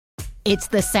It's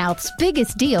the South's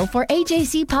biggest deal for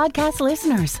AJC podcast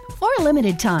listeners. For a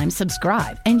limited time,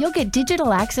 subscribe, and you'll get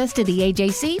digital access to the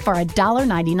AJC for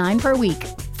 $1.99 per week.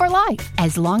 For life,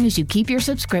 as long as you keep your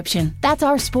subscription. That's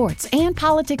our sports and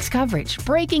politics coverage,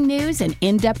 breaking news and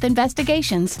in-depth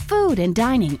investigations, food and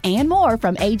dining, and more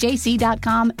from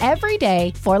AJC.com every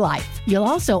day for life. You'll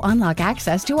also unlock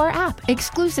access to our app,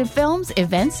 exclusive films,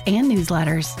 events, and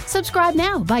newsletters. Subscribe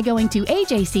now by going to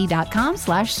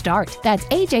AJC.com/start. That's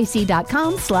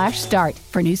AJC.com/start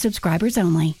for new subscribers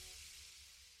only.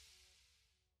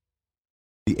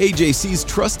 The AJC's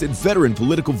trusted veteran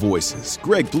political voices,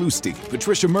 Greg Bluestein,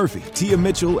 Patricia Murphy, Tia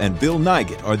Mitchell, and Bill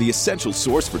Nygut, are the essential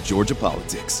source for Georgia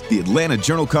politics. The Atlanta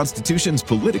Journal-Constitution's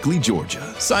Politically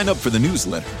Georgia. Sign up for the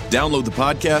newsletter, download the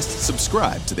podcast,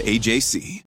 subscribe to the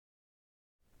AJC.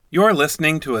 You're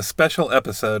listening to a special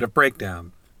episode of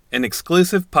Breakdown, an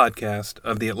exclusive podcast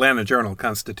of the Atlanta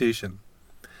Journal-Constitution.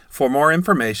 For more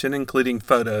information, including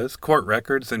photos, court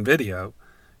records, and video,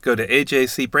 go to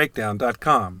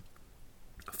ajcbreakdown.com.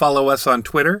 Follow us on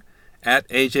Twitter at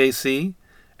AJC,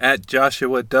 at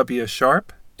Joshua W.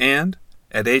 Sharp, and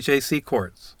at AJC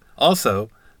Courts. Also,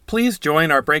 please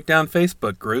join our Breakdown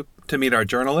Facebook group to meet our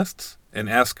journalists and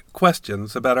ask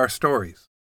questions about our stories.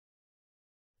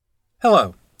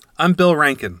 Hello, I'm Bill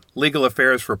Rankin, legal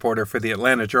affairs reporter for the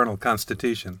Atlanta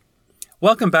Journal-Constitution.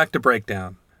 Welcome back to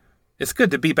Breakdown. It's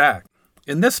good to be back.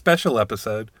 In this special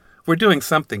episode, we're doing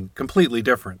something completely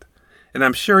different, and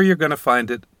I'm sure you're going to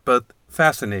find it both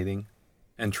fascinating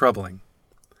and troubling.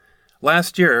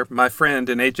 Last year, my friend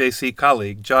and AJC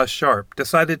colleague Josh Sharp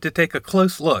decided to take a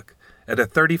close look at a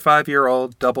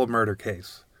 35-year-old double murder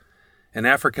case. An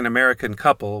African-American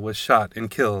couple was shot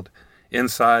and killed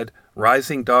inside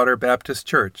Rising Daughter Baptist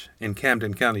Church in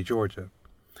Camden County, Georgia.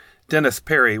 Dennis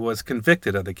Perry was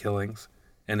convicted of the killings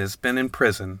and has been in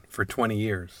prison for 20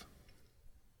 years.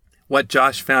 What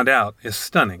Josh found out is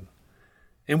stunning,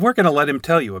 and we're going to let him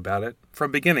tell you about it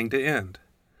from beginning to end.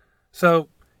 So,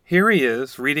 here he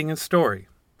is reading his story: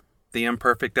 the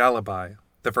imperfect alibi,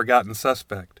 the forgotten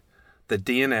suspect, the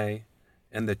DNA,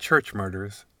 and the church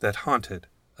murders that haunted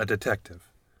a detective.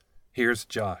 Here's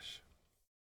Josh.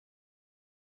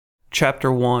 Chapter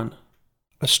 1.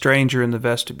 A Stranger in the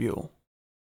Vestibule.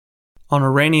 On a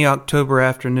rainy October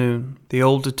afternoon, the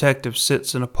old detective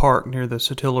sits in a park near the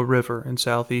Satilla River in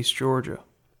southeast Georgia.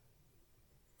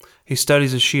 He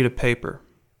studies a sheet of paper.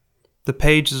 The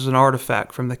page is an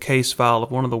artifact from the case file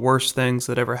of one of the worst things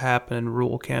that ever happened in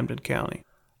rural Camden County.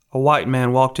 A white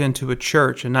man walked into a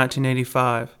church in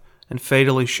 1985 and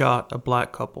fatally shot a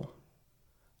black couple.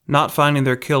 Not finding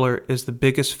their killer is the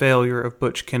biggest failure of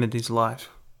Butch Kennedy's life.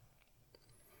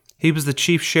 He was the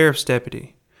chief sheriff's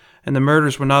deputy, and the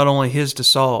murders were not only his to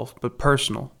solve, but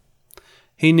personal.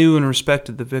 He knew and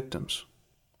respected the victims.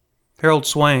 Harold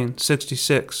Swain,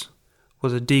 66,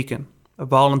 was a deacon, a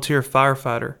volunteer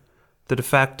firefighter, the de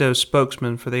facto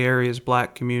spokesman for the area's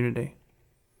black community.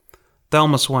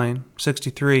 Thelma Swain,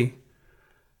 63,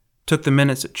 took the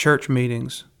minutes at church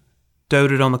meetings,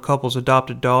 doted on the couple's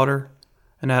adopted daughter,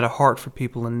 and had a heart for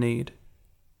people in need.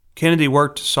 Kennedy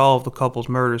worked to solve the couple's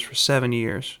murders for 7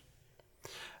 years.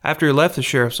 After he left the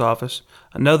sheriff's office,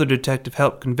 another detective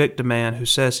helped convict a man who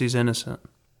says he's innocent.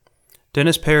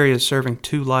 Dennis Perry is serving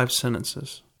 2 life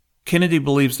sentences. Kennedy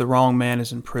believes the wrong man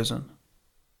is in prison.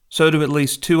 So do at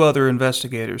least 2 other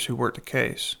investigators who worked the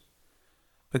case.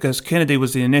 Because Kennedy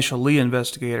was the initial lead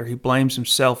investigator, he blames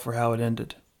himself for how it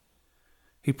ended.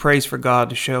 He prays for God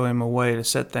to show him a way to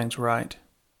set things right.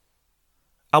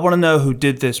 "I want to know who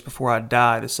did this before I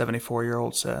die," the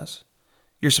 74-year-old says.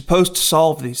 "You're supposed to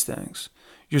solve these things.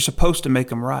 You're supposed to make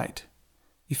them right.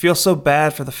 You feel so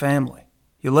bad for the family.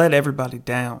 You let everybody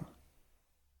down."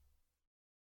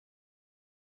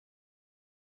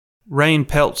 Rain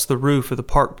pelts the roof of the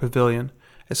park pavilion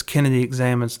as Kennedy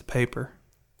examines the paper.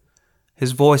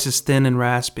 His voice is thin and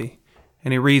raspy,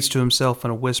 and he reads to himself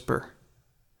in a whisper.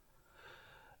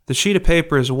 The sheet of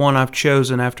paper is one I've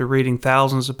chosen after reading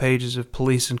thousands of pages of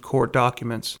police and court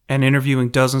documents and interviewing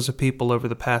dozens of people over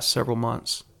the past several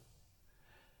months.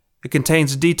 It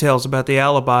contains details about the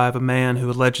alibi of a man who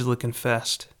allegedly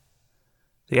confessed.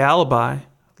 The alibi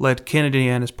led Kennedy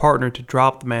and his partner to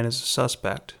drop the man as a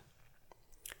suspect.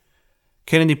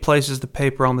 Kennedy places the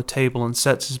paper on the table and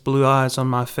sets his blue eyes on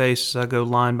my face as I go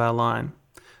line by line,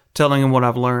 telling him what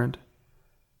I've learned.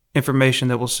 Information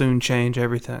that will soon change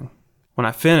everything. When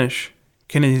I finish,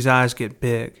 Kennedy's eyes get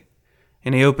big,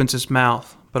 and he opens his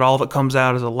mouth, but all that comes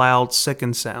out is a loud,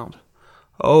 sickened sound.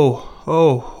 Oh,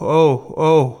 oh, oh,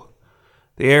 oh.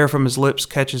 The air from his lips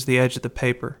catches the edge of the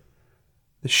paper.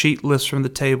 The sheet lifts from the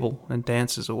table and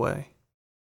dances away.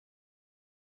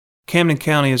 Camden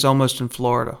County is almost in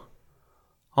Florida,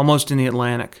 almost in the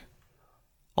Atlantic,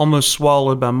 almost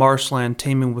swallowed by marshland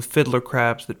teeming with fiddler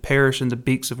crabs that perish in the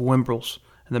beaks of whimbrels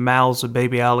and the mouths of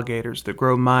baby alligators that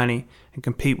grow miney and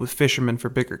compete with fishermen for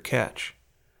bigger catch.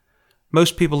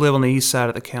 Most people live on the east side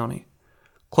of the county,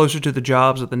 closer to the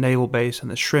jobs at the naval base and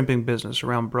the shrimping business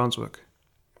around Brunswick.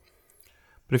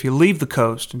 But if you leave the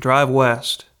coast and drive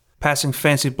west, passing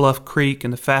Fancy Bluff Creek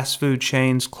and the fast food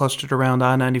chains clustered around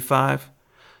I-95,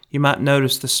 you might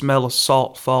notice the smell of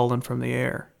salt falling from the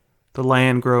air, the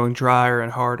land growing drier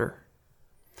and harder.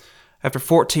 After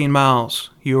 14 miles,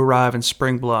 you arrive in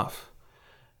Spring Bluff,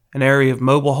 an area of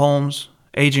mobile homes,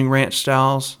 aging ranch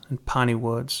styles, and piney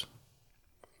woods.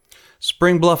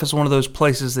 Spring Bluff is one of those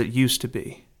places that used to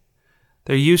be.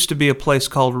 There used to be a place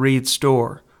called Reed's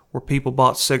Store, where people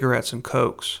bought cigarettes and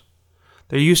Cokes.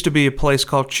 There used to be a place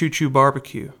called Choo Choo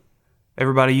Barbecue.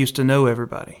 Everybody used to know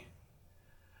everybody.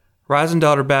 Rising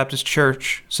Daughter Baptist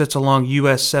Church sits along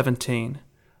US 17,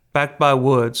 backed by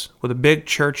woods, with a big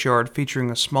churchyard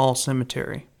featuring a small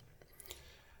cemetery.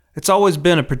 It's always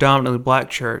been a predominantly black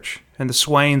church, and the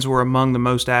Swains were among the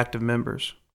most active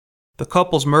members. The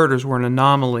couple's murders were an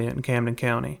anomaly in Camden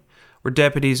County, where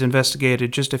deputies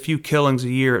investigated just a few killings a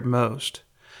year at most,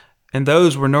 and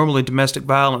those were normally domestic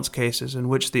violence cases in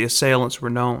which the assailants were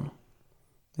known.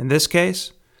 In this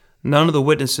case, none of the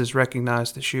witnesses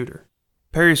recognized the shooter.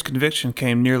 Perry's conviction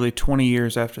came nearly 20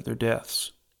 years after their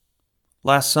deaths.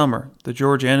 Last summer, the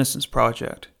Georgia Innocence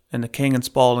Project and the King and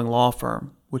Spalding law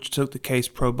firm, which took the case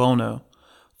pro bono,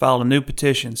 filed a new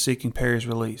petition seeking Perry's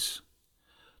release.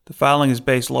 The filing is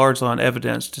based largely on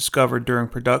evidence discovered during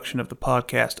production of the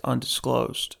podcast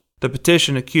Undisclosed. The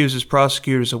petition accuses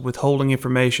prosecutors of withholding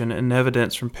information and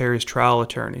evidence from Perry's trial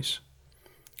attorneys.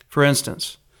 For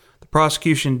instance, the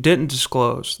prosecution didn't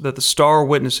disclose that the star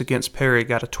witness against Perry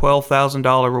got a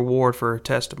 $12,000 reward for her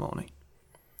testimony.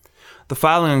 The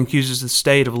filing accuses the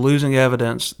state of losing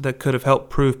evidence that could have helped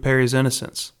prove Perry's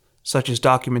innocence, such as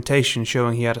documentation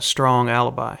showing he had a strong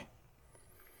alibi.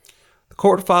 The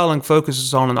court filing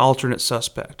focuses on an alternate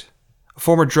suspect, a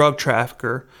former drug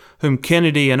trafficker whom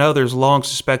Kennedy and others long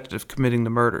suspected of committing the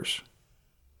murders.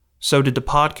 So did the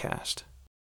podcast.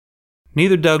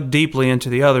 Neither dug deeply into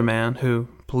the other man who,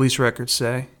 police records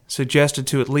say, suggested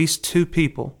to at least 2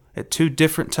 people at 2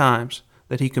 different times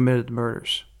that he committed the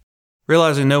murders.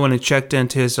 Realizing no one had checked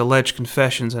into his alleged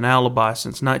confessions and alibi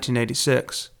since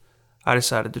 1986, I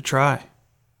decided to try.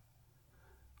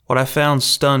 What I found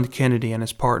stunned Kennedy and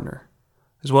his partner,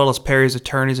 as well as Perry's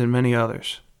attorneys and many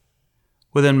others.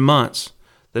 Within months,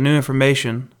 the new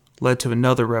information led to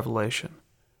another revelation,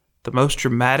 the most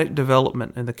dramatic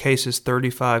development in the case's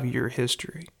 35-year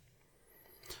history.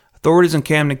 Authorities in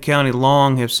Camden County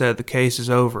long have said the case is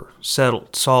over,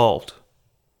 settled, solved.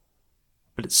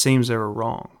 But it seems they were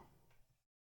wrong.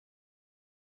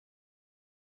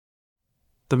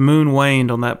 The moon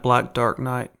waned on that black, dark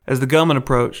night. As the gunman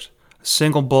approached, a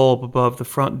single bulb above the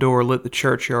front door lit the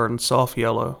churchyard in soft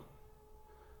yellow.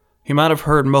 He might have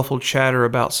heard muffled chatter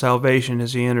about salvation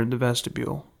as he entered the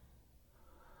vestibule.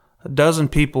 A dozen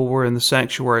people were in the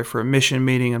sanctuary for a mission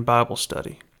meeting and Bible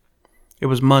study. It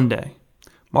was Monday,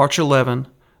 March 11,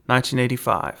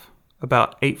 1985,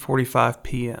 about 8:45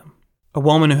 p.m. A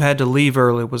woman who had to leave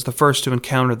early was the first to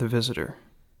encounter the visitor,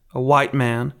 a white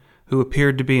man who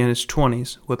appeared to be in his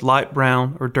 20s with light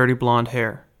brown or dirty blonde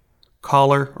hair,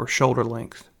 collar or shoulder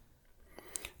length.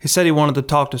 He said he wanted to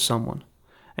talk to someone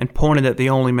and pointed at the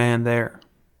only man there.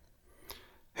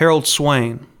 Harold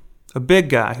Swain, a big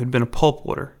guy who'd been a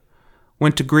pulpwooder,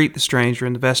 went to greet the stranger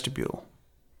in the vestibule,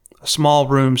 a small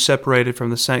room separated from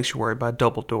the sanctuary by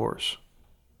double doors.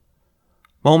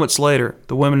 Moments later,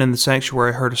 the women in the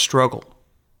sanctuary heard a struggle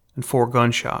and 4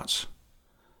 gunshots.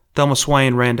 Thelma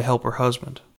Swain ran to help her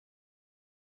husband.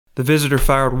 The visitor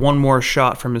fired one more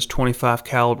shot from his .25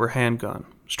 caliber handgun,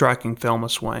 striking Thelma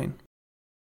Swain.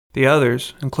 The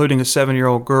others, including a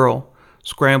 7-year-old girl,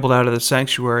 scrambled out of the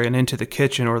sanctuary and into the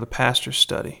kitchen or the pastor's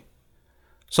study.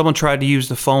 Someone tried to use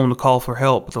the phone to call for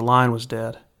help, but the line was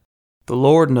dead. The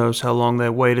Lord knows how long they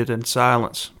waited in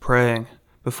silence, praying,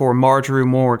 before Marjorie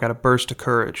Moore got a burst of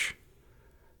courage.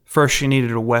 First she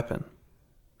needed a weapon.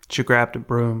 She grabbed a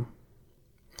broom.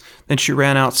 Then she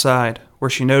ran outside, where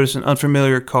she noticed an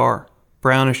unfamiliar car,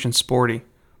 brownish and sporty,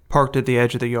 parked at the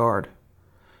edge of the yard.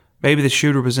 Maybe the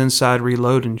shooter was inside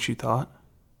reloading, she thought.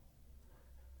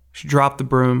 She dropped the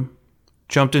broom,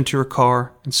 jumped into her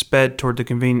car, and sped toward the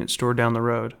convenience store down the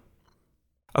road.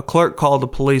 A clerk called the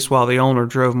police while the owner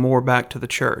drove Moore back to the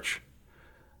church.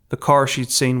 The car she'd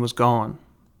seen was gone.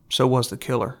 So was the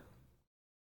killer.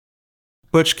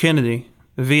 Butch Kennedy,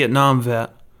 the Vietnam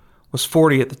vet, was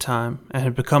 40 at the time and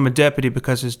had become a deputy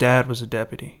because his dad was a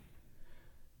deputy.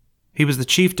 He was the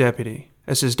chief deputy,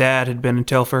 as his dad had been in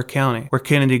Telfair County, where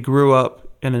Kennedy grew up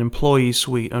in an employee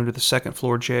suite under the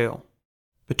second-floor jail.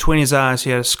 Between his eyes,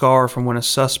 he had a scar from when a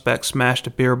suspect smashed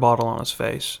a beer bottle on his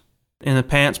face. In the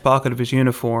pants pocket of his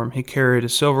uniform, he carried a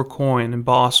silver coin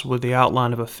embossed with the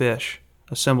outline of a fish,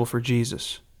 a symbol for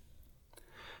Jesus.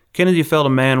 Kennedy felt a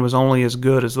man was only as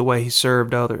good as the way he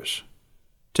served others.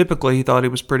 Typically, he thought he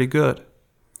was pretty good.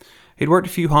 He'd worked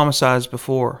a few homicides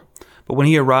before, but when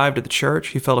he arrived at the church,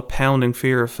 he felt a pounding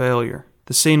fear of failure.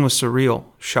 The scene was surreal,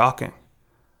 shocking.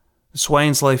 The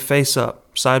Swains lay face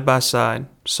up, side by side,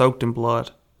 soaked in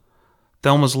blood.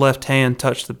 Thelma's left hand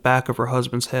touched the back of her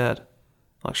husband's head,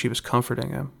 like she was comforting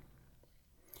him.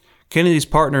 Kennedy's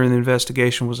partner in the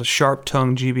investigation was a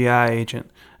sharp-tongued GBI agent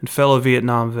and fellow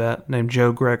Vietnam vet named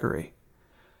Joe Gregory.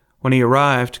 When he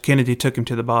arrived, Kennedy took him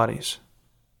to the bodies.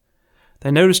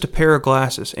 They noticed a pair of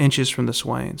glasses inches from the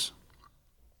Swains.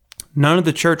 None of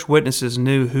the church witnesses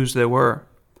knew whose they were.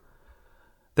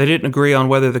 They didn't agree on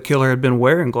whether the killer had been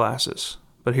wearing glasses,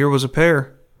 but here was a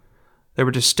pair. They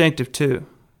were distinctive, too.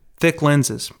 Thick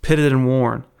lenses, pitted and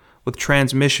worn, with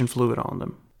transmission fluid on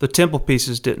them. The temple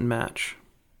pieces didn't match.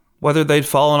 Whether they'd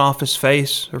fallen off his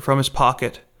face or from his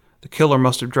pocket, the killer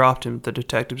must have dropped him, the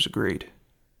detectives agreed.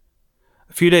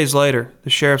 A few days later,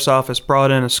 the sheriff's office brought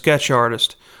in a sketch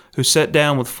artist who sat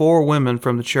down with 4 women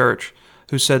from the church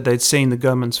who said they'd seen the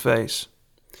gunman's face.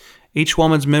 Each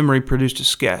woman's memory produced a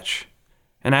sketch,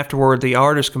 and afterward the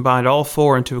artist combined all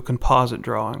 4 into a composite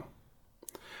drawing.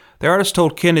 The artist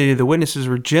told Kennedy the witnesses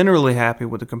were generally happy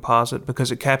with the composite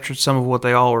because it captured some of what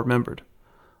they all remembered,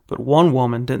 but one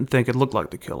woman didn't think it looked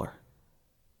like the killer.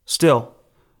 Still,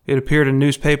 it appeared in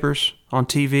newspapers, on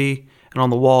TV, and on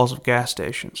the walls of gas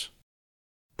stations.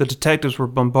 The detectives were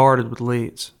bombarded with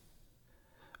leads.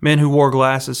 Men who wore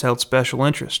glasses held special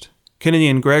interest. Kennedy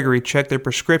and Gregory checked their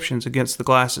prescriptions against the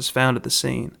glasses found at the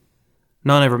scene.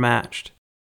 None ever matched.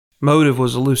 Motive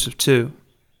was elusive, too.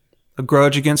 A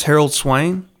grudge against Harold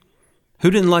Swain? Who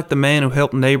didn't like the man who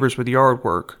helped neighbors with yard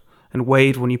work and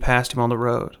waved when you passed him on the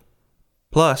road?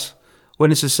 Plus,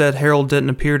 witnesses said Harold didn't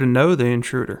appear to know the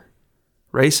intruder.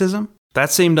 Racism? That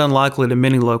seemed unlikely to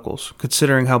many locals,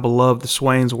 considering how beloved the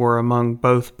Swains were among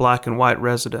both black and white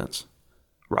residents.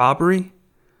 Robbery?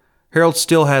 Harold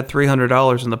still had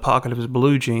 $300 in the pocket of his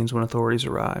blue jeans when authorities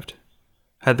arrived.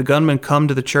 Had the gunman come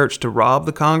to the church to rob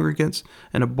the congregants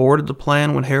and aborted the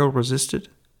plan when Harold resisted?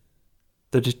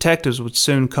 The detectives would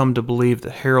soon come to believe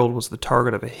that Harold was the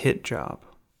target of a hit job.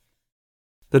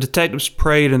 The detectives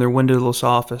prayed in their windowless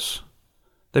office.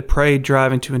 They prayed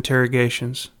driving to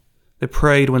interrogations. They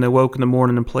prayed when they woke in the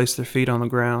morning and placed their feet on the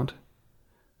ground.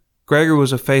 Gregory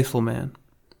was a faithful man.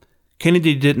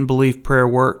 Kennedy didn't believe prayer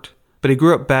worked, but he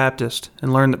grew up Baptist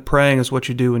and learned that praying is what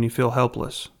you do when you feel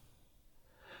helpless.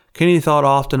 Kennedy thought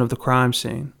often of the crime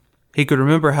scene. He could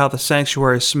remember how the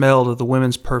sanctuary smelled of the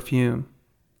women's perfume.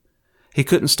 He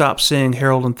couldn't stop seeing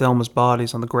Harold and Thelma's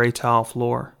bodies on the gray tile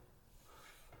floor.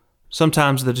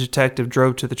 Sometimes the detective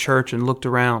drove to the church and looked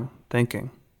around, thinking.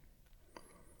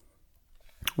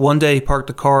 One day he parked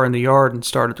the car in the yard and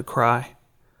started to cry.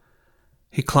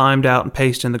 He climbed out and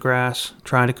paced in the grass,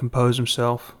 trying to compose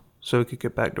himself so he could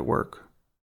get back to work.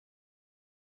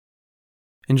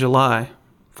 In July,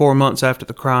 4 months after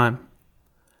the crime,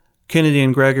 Kennedy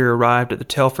and Gregory arrived at the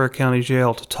Telfair County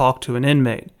Jail to talk to an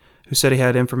inmate who said he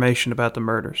had information about the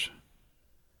murders.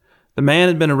 The man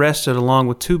had been arrested along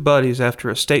with 2 buddies after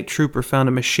a state trooper found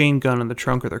a machine gun in the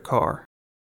trunk of their car.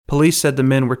 Police said the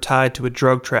men were tied to a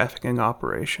drug trafficking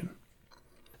operation.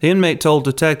 The inmate told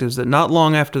detectives that not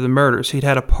long after the murders he'd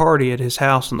had a party at his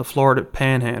house in the Florida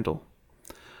Panhandle.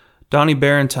 Donnie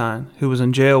Barentine, who was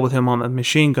in jail with him on the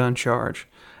machine gun charge,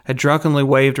 had drunkenly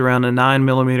waved around a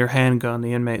 9mm handgun,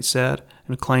 the inmate said,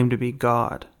 and claimed to be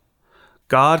God.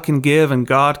 God can give and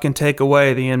God can take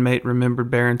away, the inmate remembered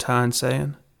Barentine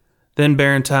saying. Then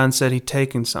Barentine said he'd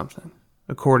taken something,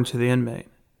 according to the inmate.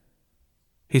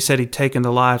 He said he'd taken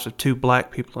the lives of 2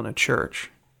 black people in a church.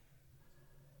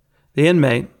 The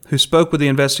inmate, who spoke with the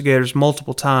investigators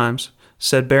multiple times,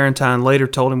 said Barentine later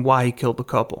told him why he killed the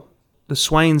couple. The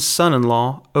Swain's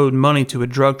son-in-law owed money to a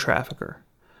drug trafficker.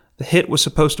 The hit was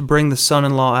supposed to bring the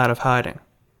son-in-law out of hiding.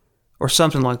 Or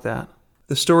something like that.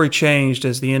 The story changed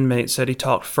as the inmate said he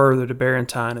talked further to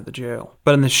Barentine at the jail.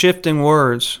 But in the shifting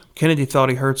words, Kennedy thought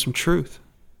he heard some truth.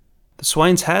 The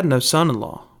Swains had no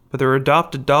son-in-law, but their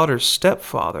adopted daughter's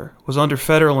stepfather was under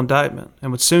federal indictment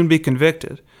and would soon be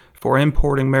convicted for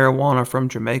importing marijuana from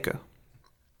Jamaica.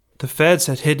 The feds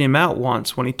had hidden him out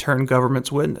once when he turned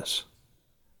government's witness.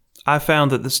 I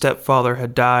found that the stepfather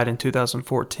had died in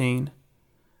 2014.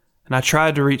 and I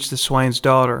tried to reach the Swain's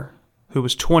daughter, who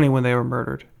was 20 when they were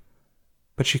murdered,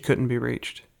 but she couldn't be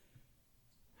reached.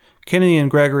 Kennedy and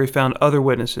Gregory found other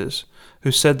witnesses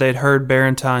who said they'd heard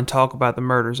Barentine talk about the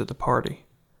murders at the party.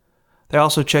 They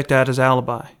also checked out his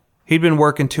alibi. He'd been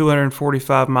working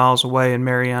 245 miles away in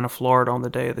Marianna, Florida on the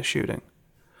day of the shooting.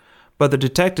 But the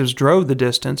detectives drove the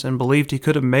distance and believed he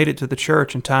could have made it to the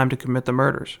church in time to commit the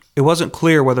murders. It wasn't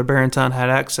clear whether Barentine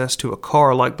had access to a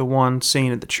car like the one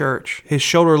seen at the church. His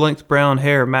shoulder-length brown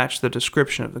hair matched the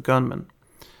description of the gunman.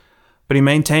 But he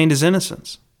maintained his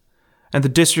innocence, and the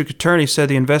district attorney said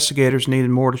the investigators needed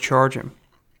more to charge him.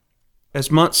 As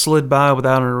months slid by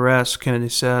without an arrest, Kennedy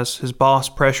says, his boss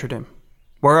pressured him.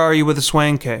 "Where are you with the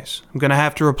Swain case? I'm going to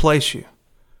have to replace you."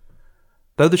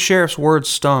 Though the sheriff's words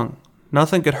stung,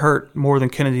 nothing could hurt more than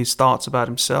Kennedy's thoughts about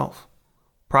himself.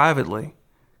 Privately,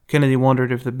 Kennedy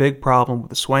wondered if the big problem with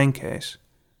the Swain case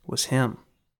was him.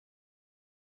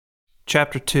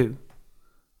 Chapter 2.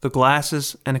 The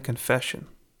Glasses and a Confession.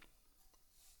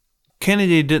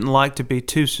 Kennedy didn't like to be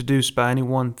too seduced by any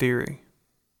one theory,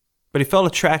 but he felt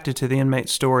attracted to the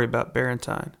inmate's story about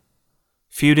Barentine.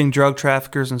 Feuding drug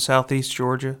traffickers in southeast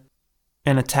Georgia,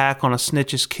 an attack on a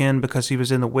snitch's kin because he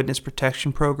was in the witness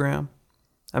protection program,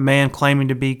 a man claiming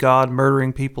to be God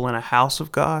murdering people in a house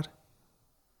of God.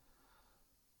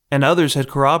 And others had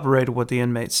corroborated what the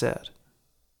inmate said.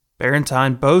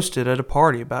 Barentine boasted at a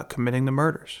party about committing the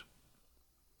murders.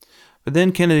 But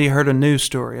then Kennedy heard a news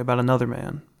story about another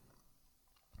man.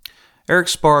 Eric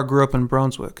Sparr grew up in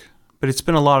Brunswick, but he'd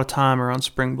spent a lot of time around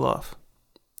Spring Bluff.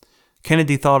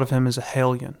 Kennedy thought of him as a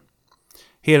hellion.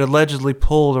 He had allegedly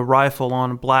pulled a rifle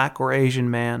on a black or Asian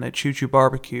man at Choo Choo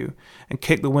Barbecue and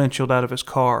kicked the windshield out of his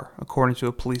car, according to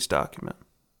a police document.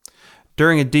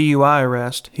 During a DUI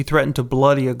arrest, he threatened to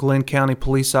bloody a Glenn County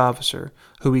police officer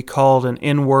who he called an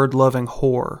N-word-loving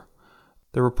whore.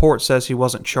 The report says he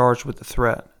wasn't charged with the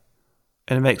threat,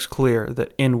 and it makes clear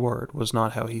that N-word was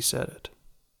not how he said it.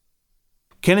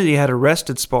 Kennedy had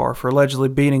arrested Sparr for allegedly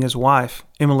beating his wife,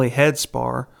 Emily Head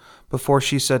Sparr, before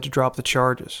she said to drop the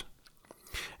charges.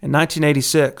 In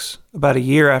 1986, about a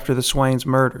year after the Swain's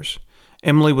murders,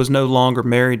 Emily was no longer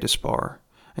married to Sparr,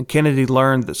 and Kennedy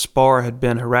learned that Sparr had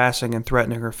been harassing and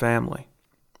threatening her family.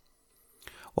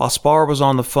 While Sparr was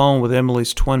on the phone with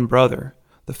Emily's twin brother,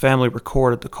 the family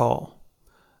recorded the call.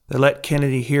 They let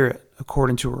Kennedy hear it,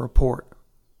 according to a report.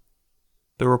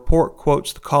 The report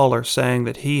quotes the caller saying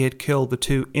that he had killed the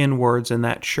two N-words in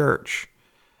that church,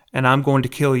 and I'm going to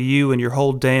kill you and your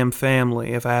whole damn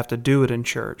family if I have to do it in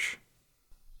church.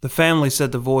 The family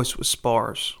said the voice was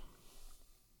Sparr's.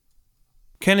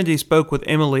 Kennedy spoke with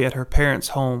Emily at her parents'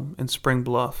 home in Spring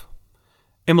Bluff.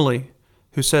 Emily,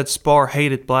 who said Sparr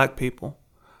hated black people,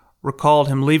 recalled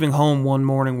him leaving home one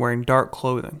morning wearing dark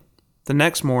clothing. The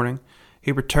next morning,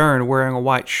 he returned wearing a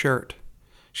white shirt.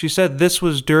 She said this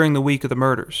was during the week of the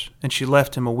murders, and she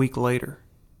left him a week later.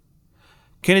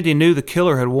 Kennedy knew the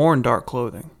killer had worn dark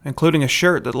clothing, including a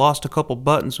shirt that lost a couple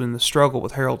buttons in the struggle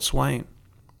with Harold Swain.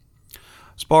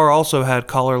 Sparr also had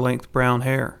collar-length brown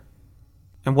hair.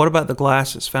 And what about the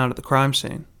glasses found at the crime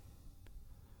scene?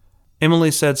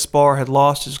 Emily said Sparr had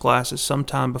lost his glasses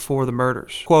sometime before the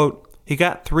murders. Quote, "He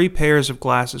got 3 pairs of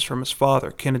glasses from his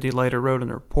father," Kennedy later wrote in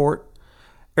the report.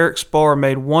 Eric Sparr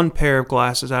made 1 pair of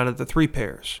glasses out of the 3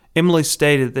 pairs. Emily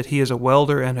stated that he is a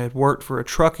welder and had worked for a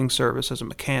trucking service as a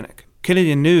mechanic.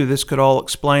 Kennedy knew this could all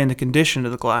explain the condition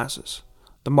of the glasses,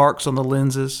 the marks on the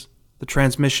lenses, the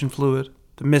transmission fluid,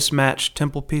 the mismatched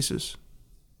temple pieces.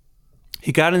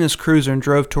 He got in his cruiser and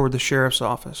drove toward the sheriff's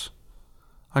office.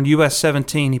 On US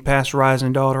 17, he passed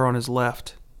Rising Daughter on his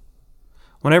left.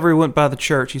 Whenever he went by the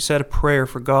church, he said a prayer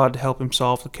for God to help him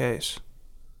solve the case.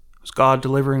 Was God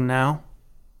delivering now?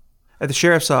 At the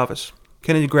sheriff's office,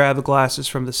 Kennedy grabbed the glasses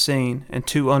from the scene and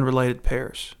 2 unrelated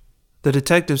pairs. The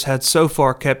detectives had so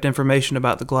far kept information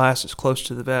about the glasses close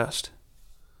to the vest.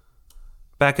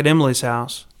 Back at Emily's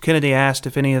house, Kennedy asked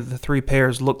if any of the 3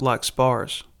 pairs looked like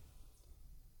Sparr's.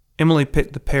 Emily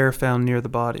picked the pair found near the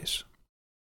bodies.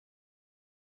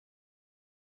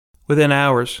 Within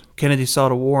hours, Kennedy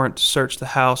sought a warrant to search the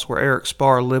house where Eric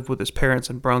Sparr lived with his parents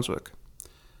in Brunswick.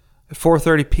 At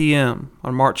 4:30 p.m.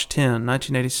 on March 10,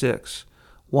 1986,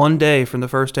 one day from the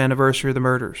first anniversary of the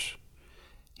murders,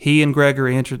 he and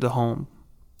Gregory entered the home.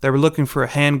 They were looking for a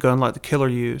handgun like the killer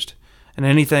used, and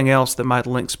anything else that might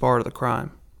link Sparr to the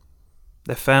crime.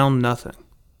 They found nothing.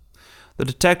 The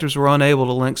detectives were unable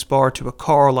to link Sparr to a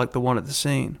car like the one at the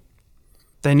scene.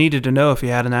 They needed to know if he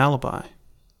had an alibi.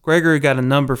 Gregory got a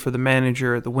number for the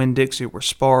manager at the Winn-Dixie where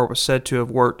Sparr was said to have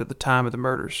worked at the time of the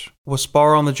murders. Was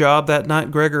Sparr on the job that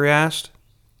night, Gregory asked.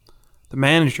 The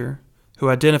manager, who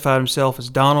identified himself as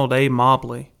Donald A.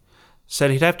 Mobley, said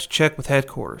he'd have to check with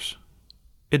headquarters.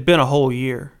 It'd been a whole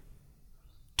year.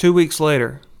 2 weeks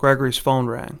later, Gregory's phone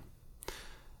rang.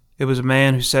 It was a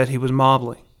man who said he was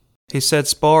Mobley. He said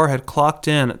Spar had clocked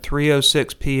in at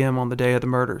 3:06 p.m. on the day of the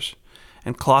murders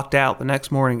and clocked out the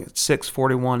next morning at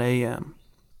 6:41 a.m.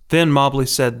 Then Mobley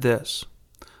said this: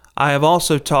 "I have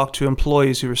also talked to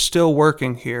employees who are still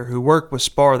working here who worked with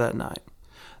Spar that night.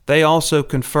 They also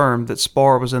confirmed that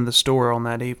Spar was in the store on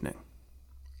that evening."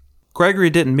 Gregory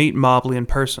didn't meet Mobley in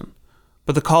person,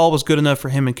 but the call was good enough for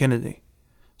him and Kennedy.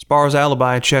 Spar's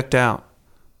alibi had checked out.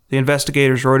 The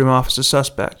investigators wrote him off as a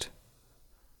suspect,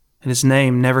 and his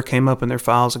name never came up in their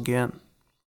files again.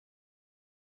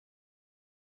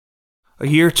 A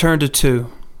year turned to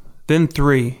 2, then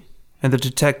 3, and the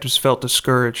detectives felt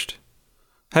discouraged.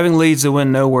 Having leads that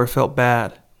went nowhere felt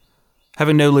bad.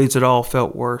 Having no leads at all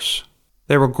felt worse.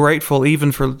 They were grateful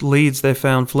even for leads they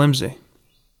found flimsy.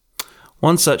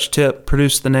 One such tip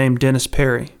produced the name Dennis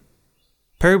Perry.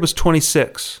 Perry was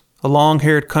 26, a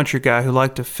long-haired country guy who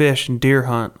liked to fish and deer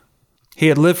hunt. He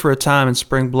had lived for a time in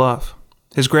Spring Bluff.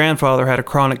 His grandfather had a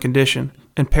chronic condition,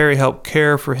 and Perry helped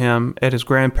care for him at his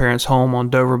grandparents' home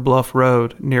on Dover Bluff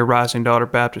Road near Rising Daughter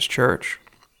Baptist Church.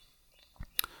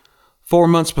 4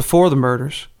 months before the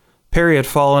murders, Perry had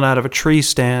fallen out of a tree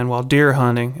stand while deer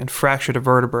hunting and fractured a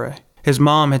vertebrae. His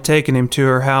mom had taken him to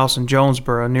her house in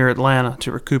Jonesboro near Atlanta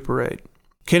to recuperate.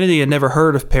 Kennedy had never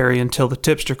heard of Perry until the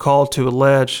tipster called to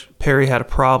allege Perry had a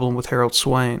problem with Harold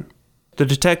Swain. The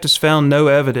detectives found no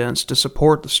evidence to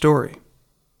support the story.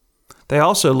 They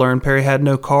also learned Perry had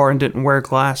no car and didn't wear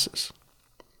glasses.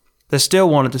 They still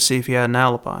wanted to see if he had an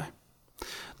alibi.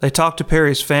 They talked to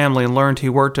Perry's family and learned he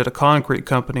worked at a concrete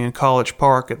company in College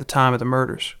Park at the time of the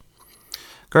murders.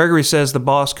 Gregory says the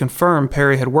boss confirmed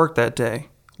Perry had worked that day,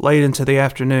 late into the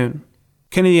afternoon.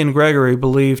 Kennedy and Gregory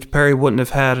believed Perry wouldn't have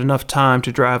had enough time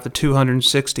to drive the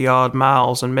 260-odd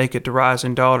miles and make it to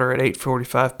Rising Daughter at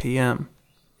 8:45 p.m.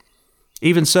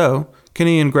 Even so,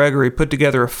 Kennedy and Gregory put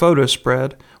together a photo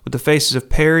spread with the faces of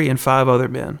Perry and 5 other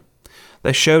men.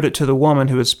 They showed it to the woman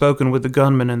who had spoken with the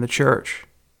gunman in the church.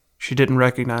 She didn't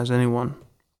recognize anyone.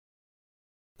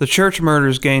 The church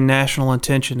murders gained national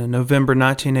attention in November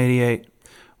 1988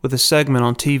 with a segment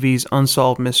on TV's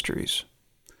Unsolved Mysteries.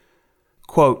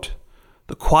 Quote,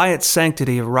 "The quiet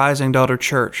sanctity of Rising Daughter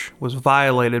Church was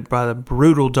violated by the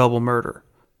brutal double murder,"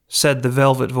 said the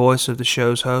velvet voice of the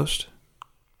show's host.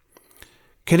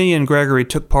 Kennedy and Gregory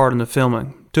took part in the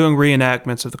filming, doing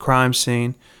reenactments of the crime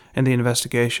scene and the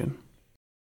investigation.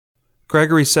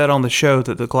 Gregory said on the show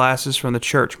that the glasses from the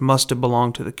church must have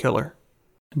belonged to the killer.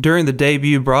 During the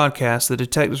debut broadcast, the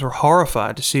detectives were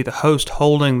horrified to see the host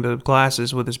holding the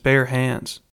glasses with his bare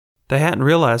hands. They hadn't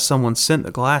realized someone sent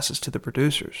the glasses to the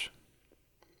producers.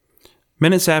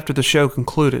 Minutes after the show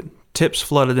concluded, tips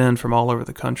flooded in from all over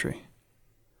the country.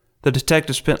 The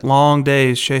detectives spent long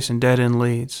days chasing dead-end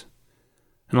leads.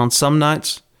 And on some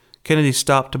nights, Kennedy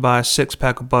stopped to buy a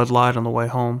 6-pack of Bud Light on the way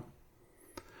home.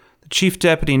 The chief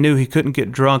deputy knew he couldn't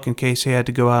get drunk in case he had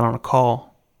to go out on a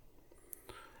call.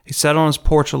 He sat on his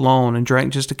porch alone and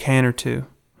drank just a can or two,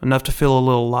 enough to feel a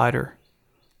little lighter,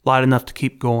 light enough to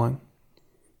keep going.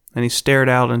 And he stared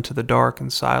out into the dark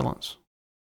and silence.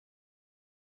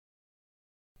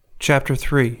 Chapter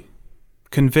 3.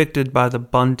 Convicted by the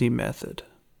Bundy Method.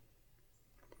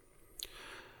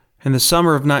 In the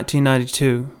summer of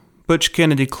 1992, Butch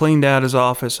Kennedy cleaned out his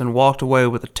office and walked away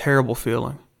with a terrible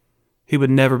feeling. He would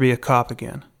never be a cop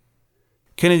again.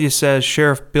 Kennedy says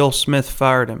Sheriff Bill Smith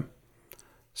fired him.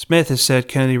 Smith has said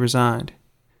Kennedy resigned.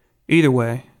 Either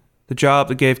way, the job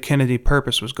that gave Kennedy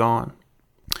purpose was gone.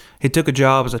 He took a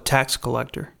job as a tax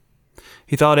collector.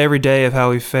 He thought every day of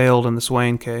how he failed in the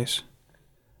Swain case,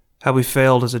 how he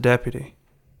failed as a deputy.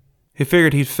 He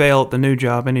figured he'd fail at the new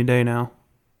job any day now.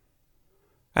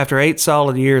 After 8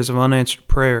 solid years of unanswered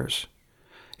prayers,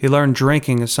 he learned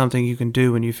drinking is something you can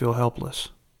do when you feel helpless.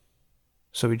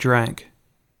 So he drank.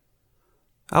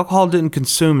 Alcohol didn't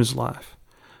consume his life,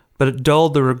 but it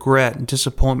dulled the regret and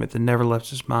disappointment that never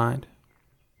left his mind.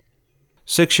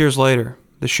 6 years later,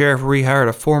 the sheriff rehired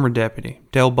a former deputy,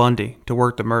 Dale Bundy, to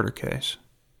work the murder case.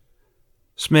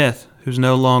 Smith, who's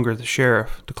no longer the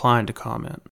sheriff, declined to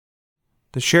comment.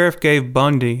 The sheriff gave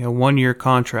Bundy a 1-year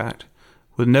contract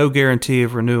with no guarantee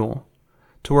of renewal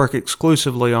to work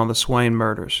exclusively on the Swain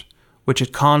murders, which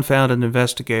had confounded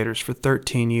investigators for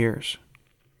 13 years.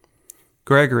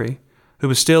 Gregory, who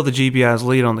was still the GBI's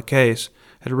lead on the case,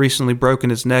 had recently broken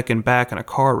his neck and back in a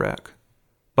car wreck.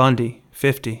 Bundy,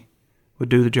 50, would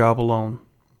do the job alone.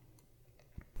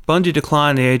 Bundy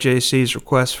declined the AJC's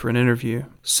request for an interview,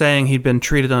 saying he'd been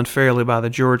treated unfairly by the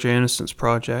Georgia Innocence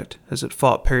Project as it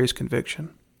fought Perry's conviction.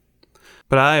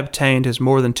 but I obtained his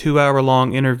more than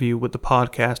 2-hour-long interview with the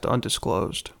podcast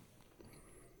Undisclosed.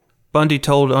 Bundy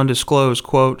told Undisclosed,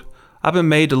 quote, "I've been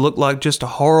made to look like just a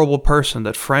horrible person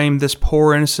that framed this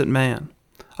poor innocent man.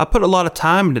 I put a lot of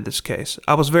time into this case.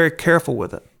 I was very careful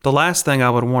with it. The last thing I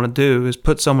would want to do is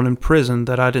put someone in prison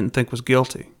that I didn't think was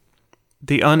guilty."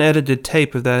 The unedited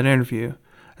tape of that interview,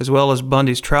 as well as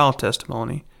Bundy's trial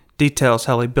testimony, details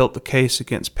how he built the case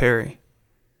against Perry.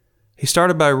 He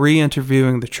started by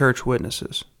re-interviewing the church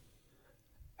witnesses.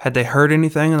 Had they heard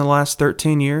anything in the last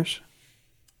 13 years?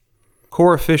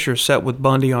 Cora Fisher sat with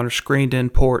Bundy on her screened-in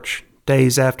porch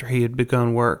days after he had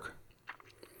begun work.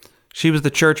 She was the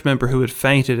church member who had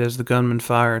fainted as the gunman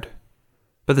fired,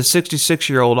 but the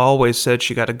 66-year-old always said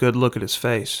she got a good look at his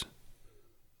face.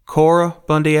 "Cora,"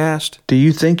 Bundy asked, "Do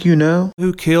you think you know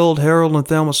who killed Harold and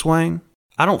Thelma Swain?"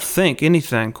 "I don't think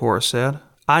anything," Cora said.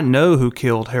 "I know who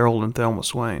killed Harold and Thelma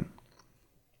Swain."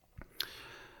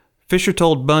 Fisher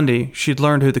told Bundy she'd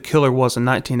learned who the killer was in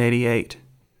 1988.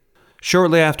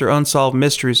 Shortly after Unsolved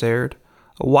Mysteries aired,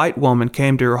 a white woman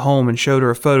came to her home and showed her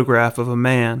a photograph of a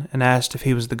man and asked if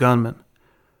he was the gunman.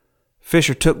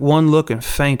 Fisher took one look and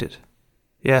fainted.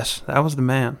 Yes, that was the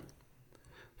man.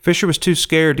 Fisher was too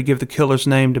scared to give the killer's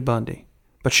name to Bundy,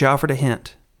 but she offered a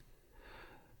hint.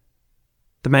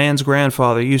 The man's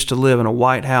grandfather used to live in a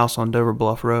white house on Dover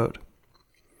Bluff Road.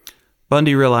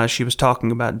 Bundy realized she was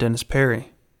talking about Dennis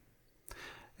Perry.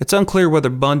 It's unclear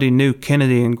whether Bundy knew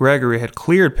Kennedy and Gregory had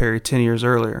cleared Perry 10 years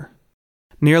earlier.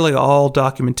 Nearly all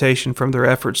documentation from their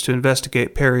efforts to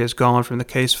investigate Perry is gone from the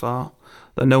case file,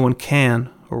 though no one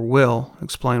can, or will,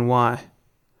 explain why.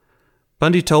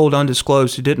 Bundy told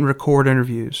Undisclosed he didn't record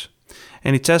interviews,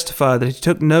 and he testified that he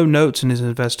took no notes in his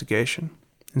investigation.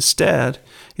 Instead,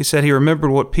 he said he remembered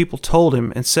what people told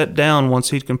him and sat down once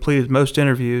he'd completed most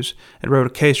interviews and wrote a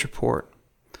case report.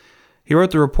 He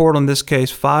wrote the report on this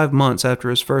case 5 months after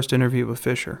his first interview with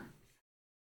Fisher.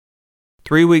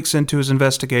 3 weeks into his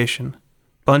investigation,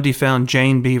 Bundy found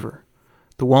Jane Beaver,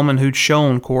 the woman who'd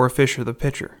shown Cora Fisher the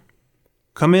picture.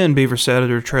 "Come in," Beaver said at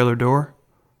her trailer door.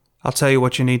 "I'll tell you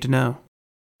what you need to know."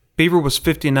 Beaver was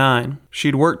 59.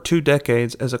 She'd worked 2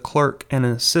 decades as a clerk and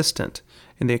an assistant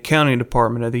in the accounting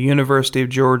department at the University of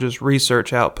Georgia's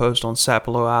research outpost on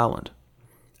Sapelo Island.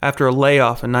 After a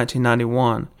layoff in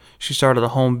 1991, she started a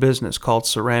home business called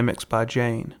Ceramics by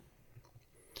Jane.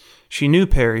 She knew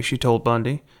Perry, she told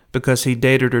Bundy, because he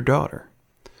dated her daughter.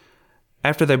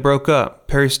 After they broke up,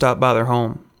 Perry stopped by their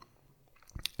home.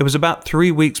 It was about 3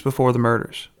 weeks before the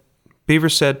murders. Beaver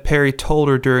said Perry told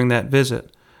her during that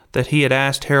visit that he had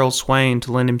asked Harold Swain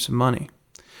to lend him some money.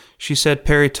 She said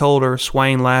Perry told her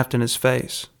Swain laughed in his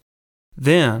face.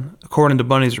 Then, according to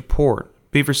Bundy's report,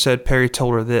 Beaver said Perry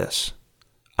told her this: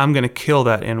 "I'm going to kill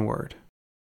that N-word."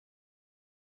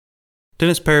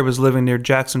 Dennis Perry was living near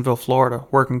Jacksonville, Florida,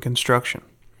 working construction.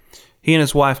 He and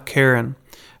his wife, Karen,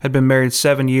 had been married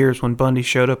 7 years when Bundy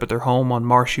showed up at their home on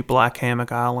marshy Black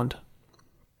Hammock Island.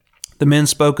 The men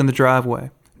spoke in the driveway.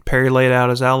 Perry laid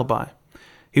out his alibi.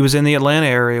 He was in the Atlanta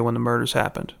area when the murders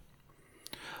happened.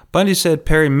 Bundy said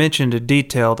Perry mentioned a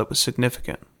detail that was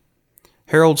significant.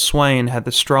 Harold Swain had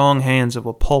the strong hands of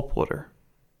a pulpwooder.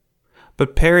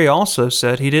 But Perry also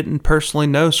said he didn't personally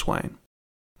know Swain.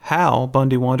 How,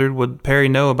 Bundy wondered, would Perry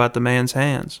know about the man's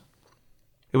hands?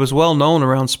 It was well known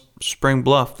around Spring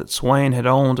Bluff that Swain had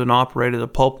owned and operated a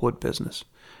pulpwood business,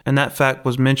 and that fact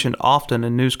was mentioned often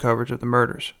in news coverage of the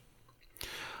murders.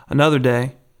 Another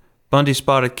day, Bundy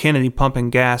spotted Kennedy pumping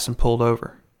gas and pulled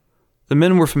over. The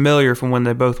men were familiar from when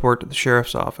they both worked at the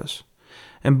sheriff's office,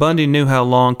 and Bundy knew how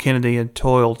long Kennedy had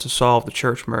toiled to solve the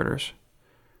church murders.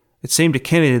 It seemed to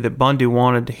Kennedy that Bundy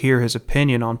wanted to hear his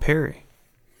opinion on Perry.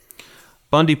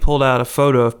 Bundy pulled out a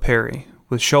photo of Perry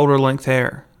with shoulder-length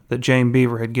hair that Jane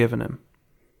Beaver had given him.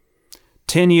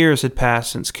 10 years had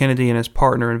passed since Kennedy and his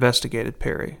partner investigated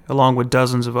Perry, along with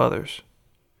dozens of others.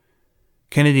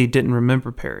 Kennedy didn't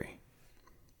remember Perry.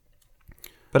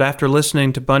 But after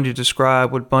listening to Bundy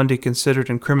describe what Bundy considered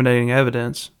incriminating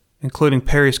evidence, including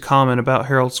Perry's comment about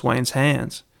Harold Swain's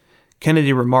hands,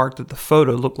 Kennedy remarked that the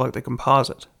photo looked like the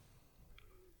composite.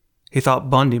 He thought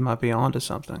Bundy might be onto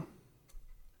something.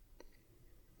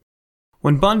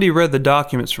 When Bundy read the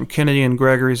documents from Kennedy and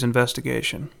Gregory's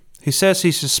investigation, he says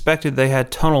he suspected they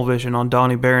had tunnel vision on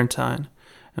Donnie Barentine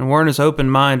and weren't as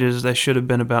open-minded as they should have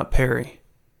been about Perry.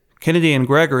 Kennedy and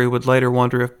Gregory would later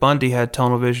wonder if Bundy had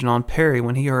tunnel vision on Perry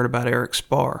when he heard about Eric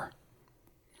Spar.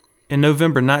 In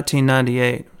November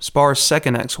 1998, Spar's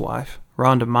second ex-wife,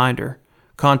 Rhonda Minder,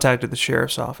 contacted the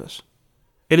sheriff's office.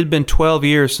 It had been 12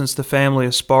 years since the family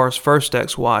of Spar's first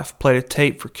ex-wife played a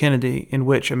tape for Kennedy in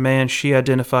which a man she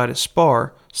identified as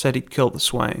Spar said he'd killed the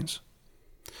Swains.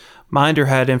 Minder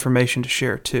had information to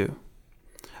share too.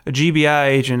 A GBI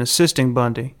agent assisting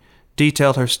Bundy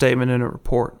detailed her statement in a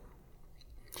report.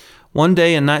 One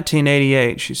day in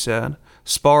 1988, she said,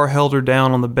 Spahr held her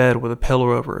down on the bed with a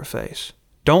pillow over her face.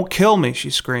 "Don't kill me," she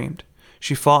screamed.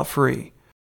 She fought free.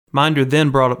 Minder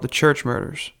then brought up the church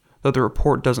murders, though the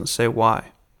report doesn't say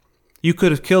why. "You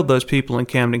could have killed those people in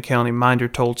Camden County," Minder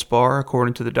told Spahr,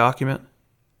 according to the document.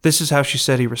 This is how she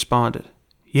said he responded.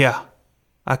 "Yeah,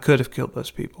 I could have killed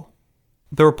those people."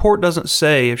 The report doesn't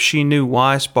say if she knew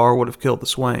why Spahr would have killed the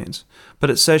Swains, but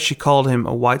it says she called him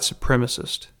a white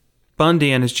supremacist.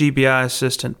 Bundy and his GBI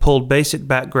assistant pulled basic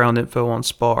background info on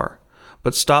Spahr,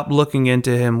 but stopped looking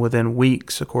into him within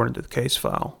weeks, according to the case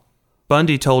file.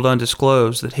 Bundy told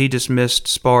Undisclosed that he dismissed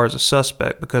Spahr as a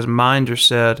suspect because Minder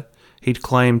said he'd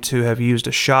claimed to have used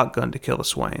a shotgun to kill the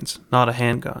Swains, not a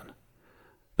handgun.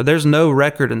 But there's no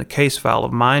record in the case file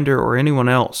of Minder or anyone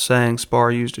else saying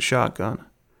Spahr used a shotgun.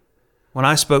 When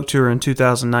I spoke to her in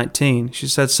 2019, she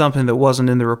said something that wasn't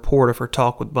in the report of her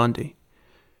talk with Bundy.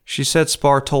 She said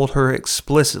Spahr told her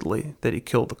explicitly that he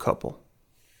killed the couple.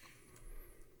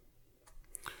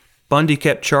 Bundy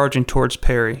kept charging towards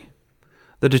Perry.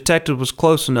 The detective was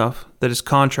close enough that his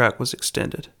contract was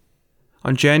extended.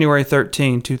 On January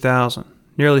 13, 2000,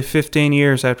 nearly 15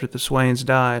 years after the Swains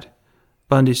died,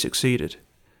 Bundy succeeded.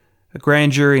 A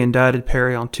grand jury indicted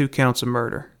Perry on 2 counts of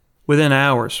murder. Within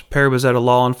hours, Perry was at a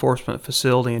law enforcement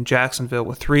facility in Jacksonville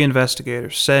with 3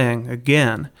 investigators saying,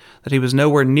 again, that he was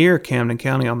nowhere near Camden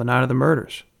County on the night of the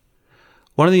murders.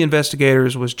 One of the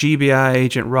investigators was GBI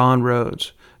agent Ron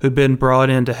Rhodes, who'd been brought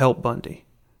in to help Bundy.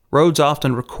 Rhodes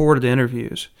often recorded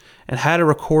interviews and had a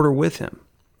recorder with him,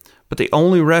 but the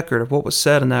only record of what was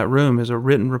said in that room is a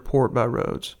written report by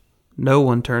Rhodes. No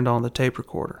one turned on the tape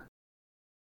recorder.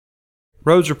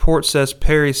 Rhodes' report says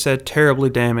Perry said terribly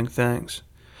damning things,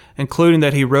 including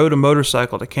that he rode a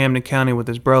motorcycle to Camden County with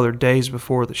his brother days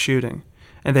before the shooting,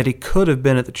 and that he could have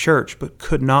been at the church but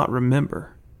could not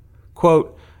remember.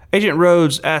 Quote, Agent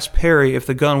Rhodes asked Perry if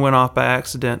the gun went off by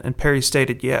accident, and Perry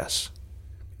stated yes.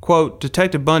 Quote,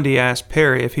 Detective Bundy asked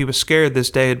Perry if he was scared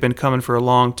this day had been coming for a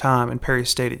long time, and Perry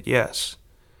stated yes.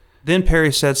 Then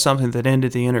Perry said something that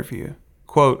ended the interview.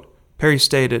 Quote, Perry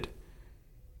stated,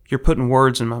 "You're putting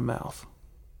words in my mouth."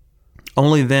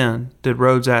 Only then did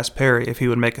Rhodes ask Perry if he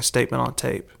would make a statement on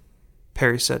tape.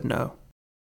 Perry said no.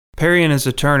 Perry and his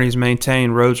attorneys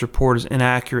maintain Rhodes' report is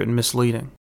inaccurate and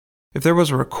misleading. If there was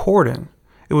a recording,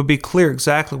 it would be clear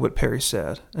exactly what Perry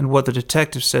said and what the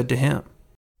detective said to him.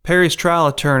 Perry's trial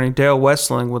attorney, Dale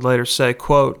Westling, would later say,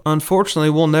 quote, Unfortunately,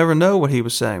 we'll never know what he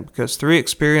was saying because 3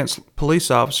 experienced police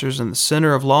officers in the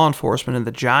center of law enforcement in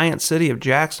the giant city of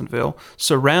Jacksonville,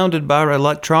 surrounded by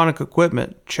electronic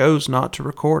equipment, chose not to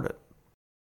record it.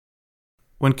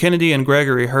 When Kennedy and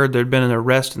Gregory heard there had been an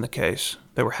arrest in the case,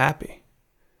 they were happy.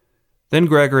 Then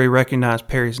Gregory recognized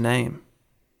Perry's name.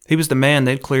 He was the man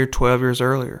they'd cleared 12 years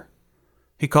earlier.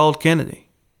 He called Kennedy.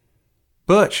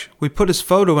 Butch, we put his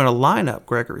photo in a lineup,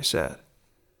 Gregory said.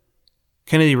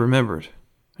 Kennedy remembered,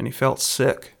 and he felt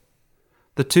sick.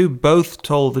 The two both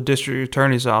told the district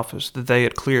attorney's office that they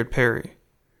had cleared Perry.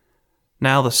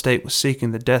 Now the state was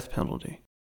seeking the death penalty.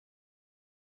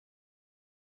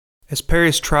 As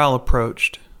Perry's trial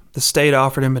approached, the state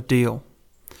offered him a deal.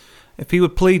 If he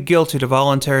would plead guilty to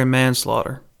voluntary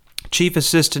manslaughter, Chief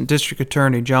Assistant District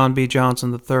Attorney John B.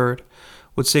 Johnson III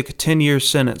would seek a 10-year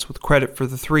sentence with credit for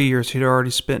the 3 years he'd already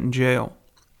spent in jail.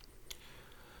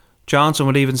 Johnson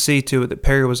would even see to it that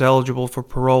Perry was eligible for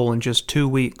parole in just 2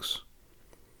 weeks.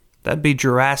 That'd be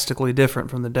drastically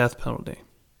different from the death penalty.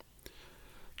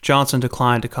 Johnson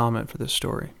declined to comment for this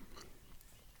story.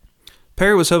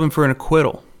 Perry was hoping for an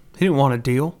acquittal. He didn't want a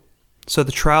deal, so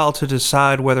the trial to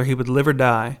decide whether he would live or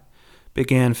die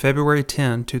began February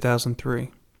 10,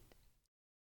 2003.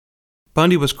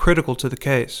 Bundy was critical to the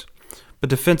case, but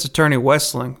defense attorney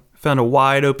Westling found a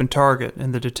wide-open target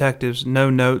in the detective's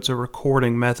no-notes or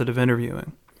recording method of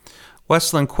interviewing.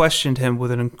 Westling questioned him with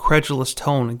an incredulous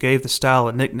tone and gave the style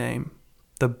a nickname,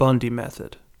 the Bundy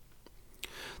method.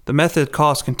 The method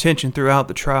caused contention throughout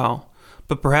the trial,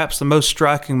 but perhaps the most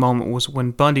striking moment was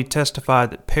when Bundy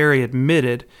testified that Perry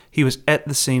admitted he was at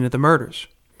the scene of the murders.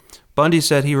 Bundy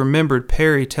said he remembered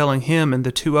Perry telling him and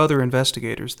the 2 other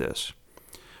investigators this.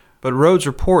 But Rhodes'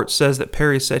 report says that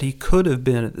Perry said he could have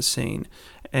been at the scene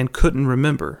and couldn't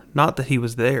remember, not that he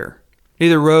was there.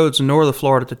 Neither Rhodes nor the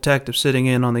Florida detective sitting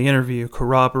in on the interview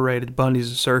corroborated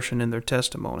Bundy's assertion in their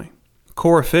testimony.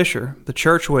 Cora Fisher, the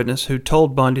church witness who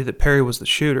told Bundy that Perry was the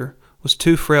shooter, was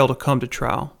too frail to come to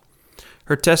trial.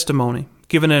 Her testimony,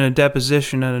 given in a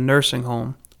deposition at a nursing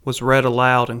home, was read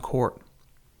aloud in court.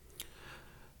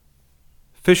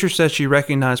 Fisher said she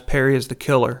recognized Perry as the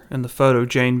killer in the photo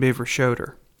Jane Beaver showed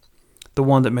her, the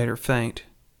one that made her faint.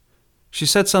 She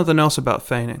said something else about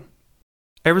fainting.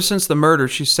 Ever since the murder,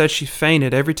 she said she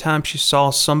fainted every time she saw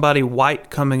somebody white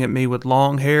coming at me with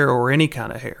long hair or any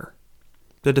kind of hair.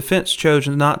 The defense chose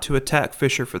not to attack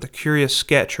Fisher for the curious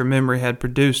sketch her memory had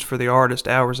produced for the artist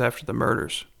hours after the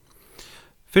murders.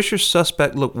 Fisher's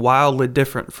suspect looked wildly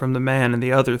different from the man in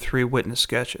the other 3 witness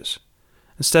sketches.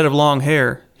 Instead of long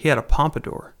hair, he had a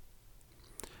pompadour.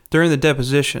 During the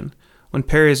deposition, when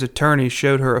Perry's attorney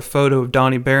showed her a photo of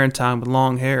Donnie Barentine with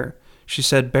long hair, she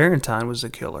said Barentine was the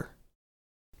killer.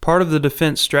 Part of the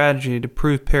defense strategy to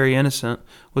prove Perry innocent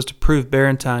was to prove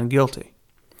Barentine guilty.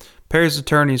 Perry's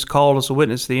attorneys called as a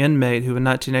witness the inmate who in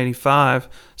 1985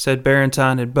 said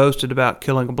Barentine had boasted about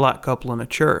killing a black couple in a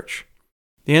church.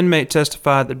 The inmate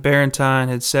testified that Barentine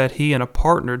had said he and a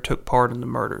partner took part in the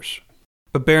murders,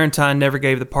 but Barentine never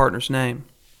gave the partner's name.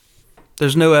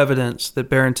 There's no evidence that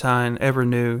Barentine ever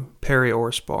knew Perry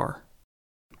or Spar.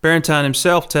 Barentine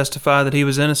himself testified that he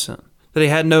was innocent, that he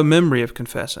had no memory of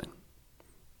confessing.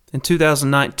 In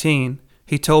 2019,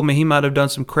 he told me he might have done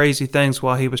some crazy things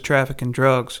while he was trafficking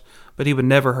drugs, but he would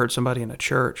never hurt somebody in a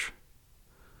church.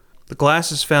 The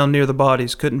glasses found near the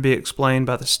bodies couldn't be explained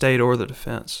by the state or the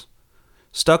defense.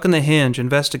 Stuck in the hinge,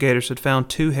 investigators had found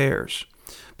 2 hairs,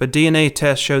 but DNA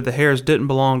tests showed the hairs didn't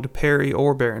belong to Perry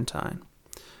or Barentine.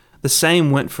 The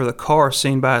same went for the car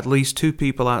seen by at least 2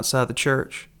 people outside the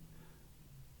church.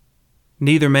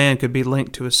 Neither man could be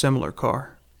linked to a similar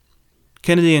car.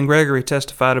 Kennedy and Gregory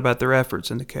testified about their efforts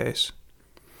in the case.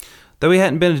 Though he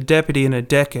hadn't been a deputy in a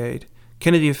decade,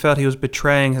 Kennedy felt he was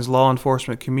betraying his law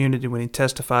enforcement community when he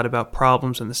testified about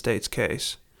problems in the state's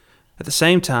case. At the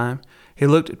same time, he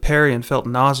looked at Perry and felt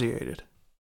nauseated.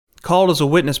 Called as a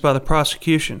witness by the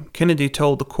prosecution, Kennedy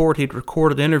told the court he'd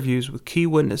recorded interviews with key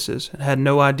witnesses and had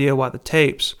no idea why the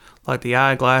tapes, like the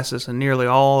eyeglasses and nearly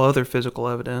all other physical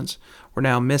evidence, were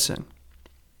now missing.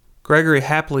 Gregory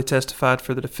happily testified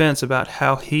for the defense about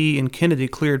how he and Kennedy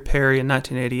cleared Perry in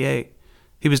 1988.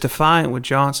 He was defiant with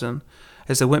Johnson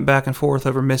as they went back and forth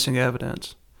over missing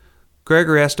evidence.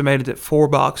 Gregory estimated that 4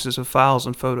 boxes of files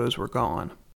and photos were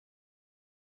gone.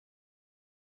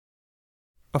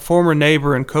 A former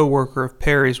neighbor and co-worker of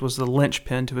Perry's was the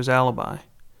linchpin to his alibi.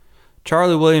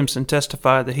 Charlie Williamson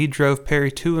testified that he drove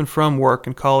Perry to and from work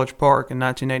in College Park in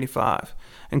 1985,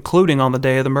 including on the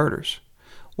day of the murders.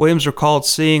 Williams recalled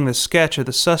seeing the sketch of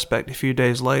the suspect a few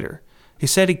days later. He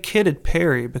said he kidded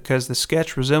Perry because the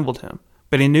sketch resembled him,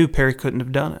 but he knew Perry couldn't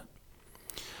have done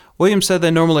it. Williams said they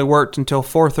normally worked until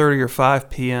 4:30 or 5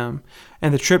 p.m.,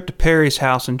 and the trip to Perry's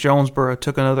house in Jonesboro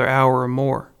took another hour or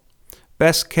more.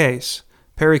 Best case,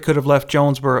 Perry could have left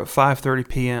Jonesboro at 5:30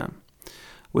 p.m.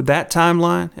 With that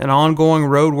timeline and ongoing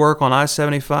road work on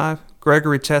I-75,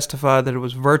 Gregory testified that it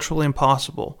was virtually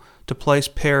impossible to place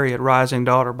Perry at Rising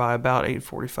Daughter by about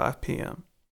 8:45 p.m.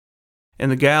 In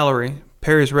the gallery,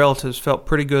 Perry's relatives felt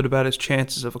pretty good about his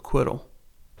chances of acquittal.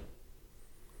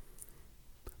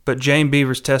 But Jane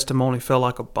Beaver's testimony fell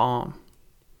like a bomb.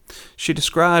 She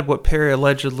described what Perry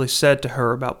allegedly said to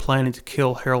her about planning to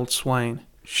kill Harold Swain.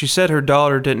 She said her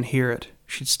daughter didn't hear it.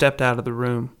 She'd stepped out of the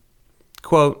room.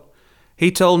 Quote,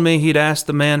 "He told me he'd asked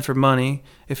the man for money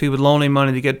if he would loan him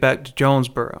money to get back to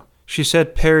Jonesboro. She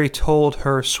said Perry told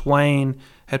her Swain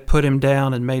had put him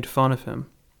down and made fun of him."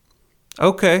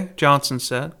 "Okay," Johnson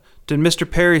said. "Did Mr.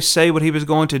 Perry say what he was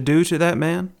going to do to that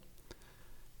man?"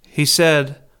 "He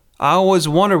said, 'I always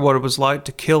wondered what it was like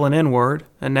to kill an N-word,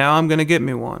 and now I'm going to get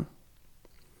me one.'"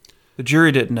 The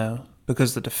jury didn't know,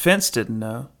 because the defense didn't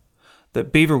know,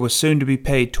 that Beaver was soon to be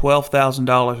paid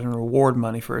 $12,000 in reward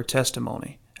money for her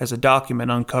testimony, as a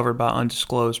document uncovered by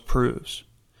undisclosed proves.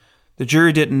 The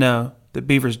jury didn't know that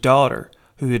Beaver's daughter,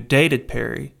 who had dated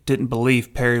Perry, didn't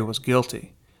believe Perry was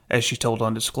guilty, as she told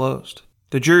undisclosed.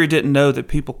 The jury didn't know that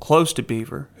people close to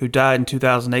Beaver, who died in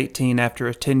 2018 after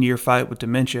a 10-year fight with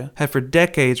dementia, had for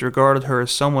decades regarded her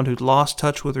as someone who'd lost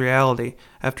touch with reality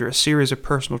after a series of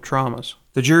personal traumas.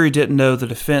 The jury didn't know the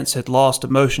defense had lost a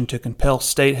motion to compel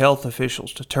state health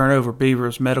officials to turn over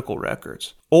Beaver's medical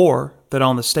records, or that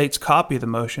on the state's copy of the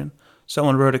motion,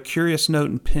 someone wrote a curious note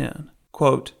in pen,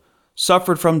 quote,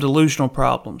 "Suffered from delusional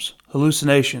problems,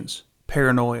 hallucinations,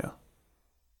 paranoia."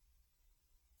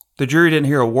 The jury didn't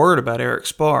hear a word about Eric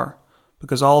Spar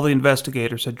because all the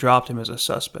investigators had dropped him as a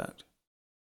suspect.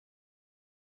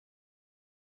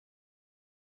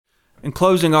 In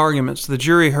closing arguments, the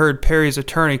jury heard Perry's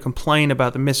attorney complain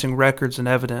about the missing records and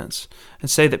evidence and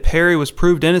say that Perry was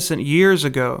proved innocent years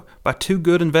ago by 2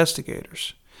 good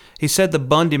investigators. He said the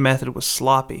Bundy method was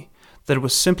sloppy, that it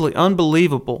was simply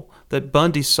unbelievable that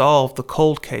Bundy solved the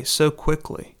cold case so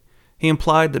quickly. He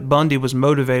implied that Bundy was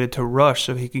motivated to rush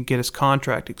so he could get his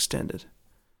contract extended.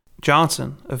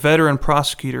 Johnson, a veteran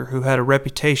prosecutor who had a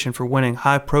reputation for winning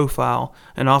high-profile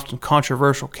and often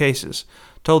controversial cases,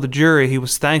 told the jury he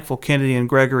was thankful Kennedy and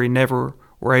Gregory never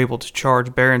were able to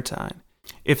charge Barentine.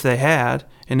 If they had,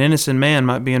 an innocent man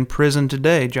might be in prison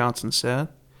today, Johnson said.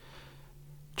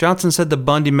 Johnson said the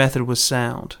Bundy method was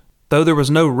sound. Though there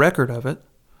was no record of it,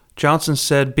 Johnson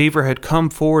said Beaver had come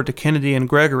forward to Kennedy and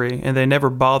Gregory and they never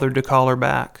bothered to call her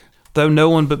back. Though no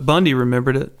one but Bundy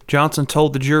remembered it, Johnson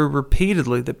told the jury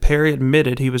repeatedly that Perry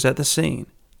admitted he was at the scene.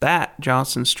 That,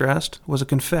 Johnson stressed, was a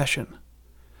confession.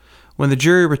 When the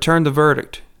jury returned the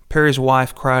verdict, Perry's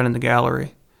wife cried in the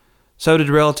gallery. So did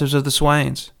relatives of the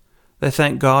Swains. They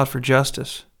thanked God for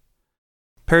justice.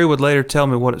 Perry would later tell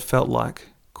me what it felt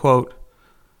like. Quote,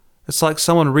 "It's like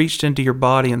someone reached into your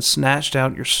body and snatched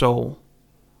out your soul.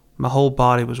 My whole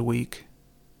body was weak."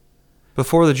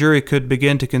 Before the jury could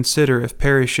begin to consider if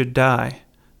Perry should die,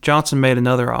 Johnson made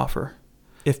another offer.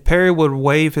 If Perry would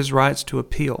waive his rights to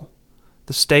appeal,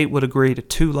 the state would agree to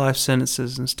 2 life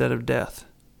sentences instead of death.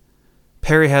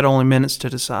 Perry had only minutes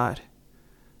to decide.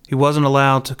 He wasn't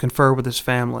allowed to confer with his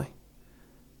family.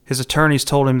 His attorneys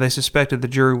told him they suspected the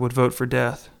jury would vote for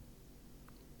death.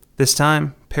 This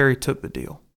time, Perry took the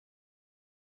deal.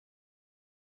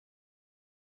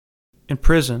 In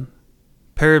prison,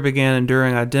 Perry began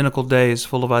enduring identical days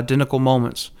full of identical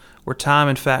moments where time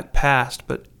in fact passed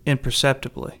but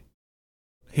imperceptibly.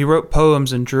 He wrote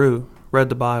poems and drew, read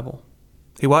the Bible.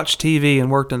 He watched TV and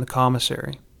worked in the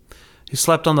commissary. He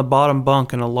slept on the bottom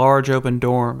bunk in a large open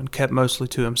dorm and kept mostly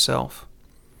to himself.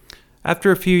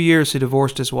 After a few years, he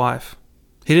divorced his wife.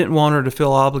 He didn't want her to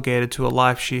feel obligated to a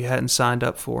life she hadn't signed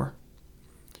up for.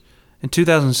 In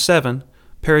 2007,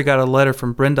 Perry got a letter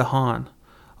from Brenda Hahn,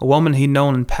 a woman he'd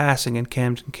known in passing in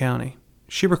Camden County.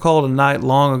 She recalled a night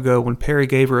long ago when Perry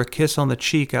gave her a kiss on the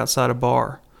cheek outside a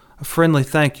bar, a friendly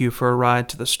thank you for a ride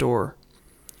to the store.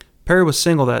 Perry was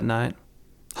single that night.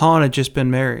 Hahn had just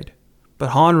been married, but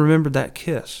Hahn remembered that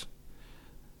kiss.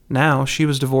 Now she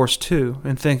was divorced too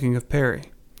and thinking of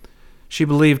Perry. She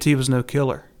believed he was no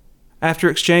killer. After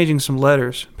exchanging some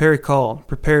letters, Perry called,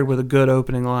 prepared with a good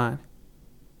opening line.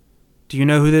 "Do you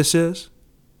know who this is?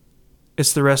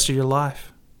 It's the rest of your life."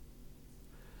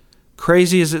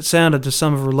 Crazy as it sounded to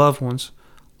some of her loved ones,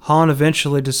 Hahn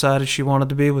eventually decided she wanted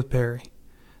to be with Perry.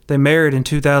 They married in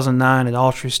 2009 at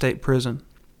Autry State Prison.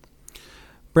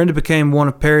 Brenda became one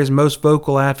of Perry's most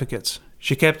vocal advocates.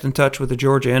 She kept in touch with the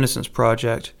Georgia Innocence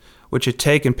Project, which had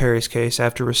taken Perry's case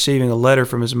after receiving a letter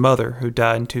from his mother, who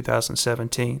died in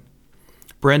 2017.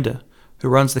 Brenda, who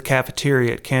runs the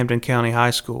cafeteria at Camden County High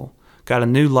School, got a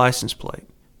new license plate,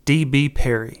 D.B.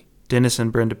 Perry, Dennis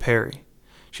and Brenda Perry.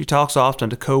 She talks often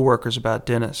to co-workers about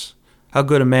Dennis, how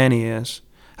good a man he is,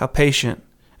 how patient,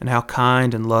 and how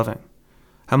kind and loving,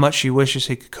 how much she wishes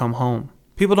he could come home.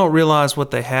 People don't realize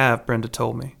what they have, Brenda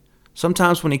told me.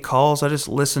 Sometimes when he calls, I just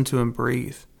listen to him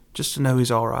breathe, just to know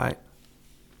he's all right.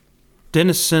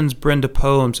 Dennis sends Brenda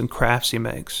poems and crafts he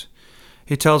makes.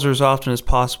 He tells her as often as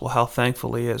possible how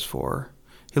thankful he is for her.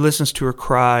 He listens to her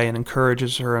cry and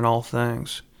encourages her in all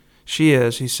things. She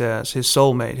is, he says, his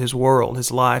soulmate, his world,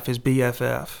 his life, his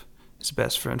BFF, his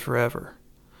best friend forever.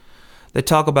 They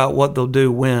talk about what they'll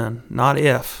do when, not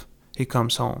if, he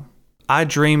comes home. "I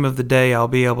dream of the day I'll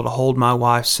be able to hold my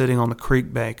wife sitting on the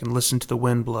creek bank and listen to the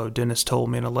wind blow," Dennis told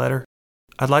me in a letter.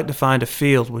 "I'd like to find a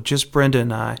field with just Brenda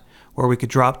and I where we could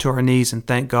drop to our knees and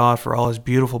thank God for all his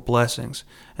beautiful blessings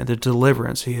and the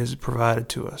deliverance he has provided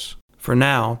to us." For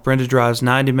now, Brenda drives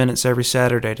 90 minutes every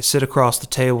Saturday to sit across the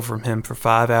table from him for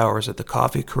 5 hours at the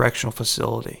Coffee Correctional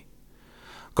Facility.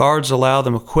 Guards allow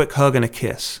them a quick hug and a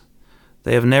kiss.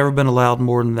 They have never been allowed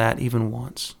more than that even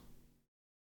once.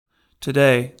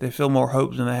 Today, they feel more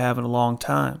hope than they have in a long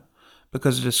time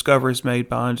because of discoveries made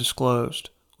by Undisclosed,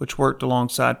 which worked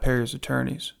alongside Perry's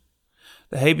attorneys.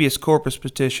 The habeas corpus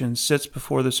petition sits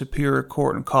before the Superior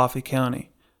Court in Coffee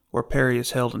County, where Perry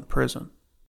is held in prison.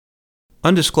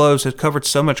 Undisclosed had covered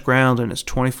so much ground in its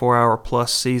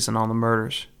 24-hour-plus season on the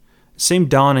murders. It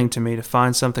seemed daunting to me to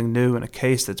find something new in a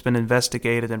case that's been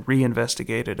investigated and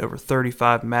reinvestigated over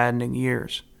 35 maddening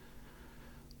years.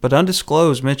 But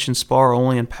Undisclosed mentioned Spar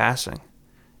only in passing,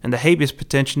 and the habeas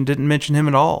petition didn't mention him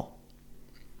at all.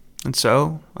 And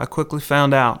so, I quickly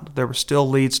found out that there were still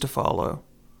leads to follow,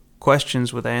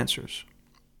 questions with answers.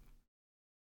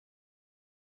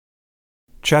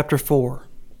 Chapter 4.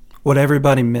 What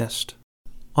Everybody Missed.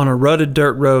 On a rutted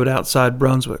dirt road outside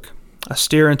Brunswick, I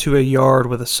steer into a yard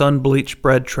with a sun-bleached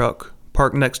bread truck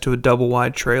parked next to a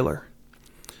double-wide trailer.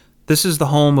 This is the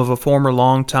home of a former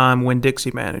long-time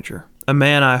Winn-Dixie manager, a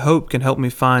man I hope can help me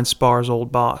find Spar's old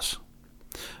boss.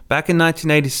 Back in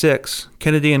 1986,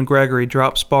 Kennedy and Gregory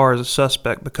dropped Spar as a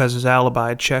suspect because his alibi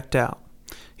had checked out.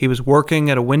 He was working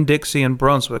at a Winn-Dixie in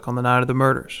Brunswick on the night of the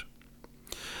murders.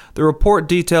 The report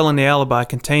detailing the alibi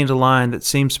contained a line that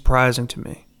seemed surprising to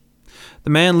me. The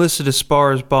man listed as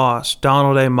Spar's boss,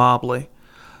 Donald A. Mobley,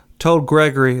 told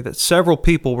Gregory that several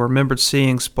people remembered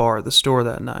seeing Spar at the store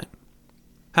that night.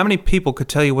 How many people could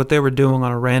tell you what they were doing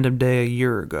on a random day a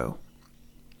year ago?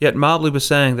 Yet Mobley was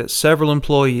saying that several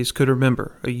employees could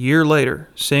remember, a year later,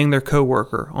 seeing their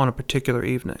coworker on a particular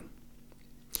evening.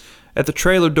 At the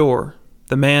trailer door,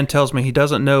 the man tells me he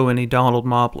doesn't know any Donald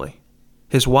Mobley.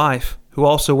 His wife, who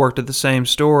also worked at the same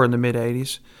store in the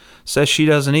mid-'80s, says she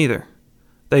doesn't either.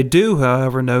 They do,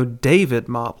 however, know David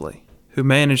Mobley, who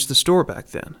managed the store back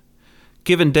then.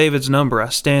 Given David's number, I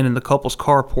stand in the couple's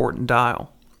carport and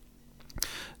dial.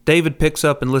 David picks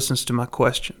up and listens to my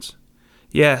questions.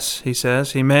 Yes, he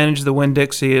says, he managed the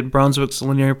Winn-Dixie at Brunswick's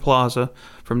Lanier Plaza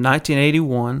from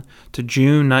 1981 to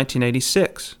June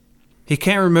 1986. He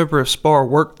can't remember if Spar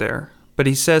worked there, but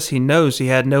he says he knows he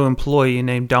had no employee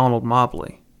named Donald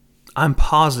Mobley. I'm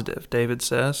positive, David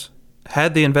says.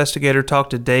 Had the investigator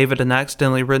talked to David and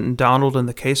accidentally written Donald in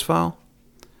the case file?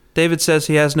 David says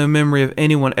he has no memory of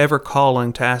anyone ever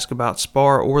calling to ask about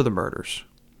Spar or the murders.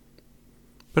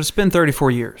 But it's been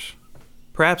 34 years.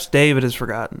 Perhaps David has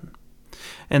forgotten,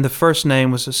 and the first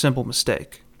name was a simple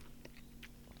mistake.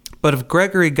 But if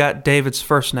Gregory got David's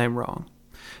first name wrong,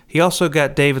 he also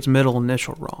got David's middle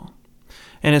initial wrong,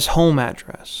 and his home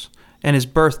address, and his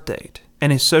birth date,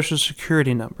 and his social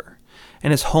security number,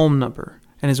 and his home number,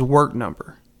 and his work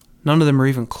number. None of them are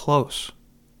even close.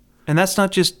 And that's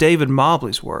not just David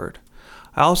Mobley's word.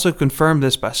 I also confirmed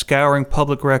this by scouring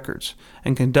public records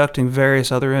and conducting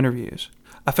various other interviews.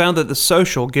 I found that the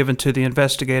social given to the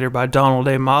investigator by Donald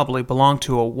A. Mobley belonged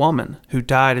to a woman who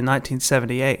died in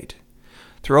 1978.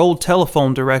 Through old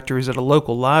telephone directories at a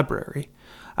local library,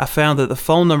 I found that the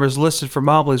phone numbers listed for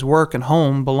Mobley's work and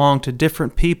home belonged to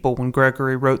different people when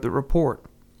Gregory wrote the report.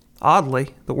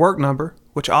 Oddly, the work number,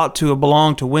 which ought to have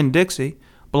belonged to Winn-Dixie,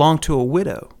 belonged to a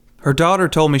widow. Her daughter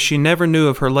told me she never knew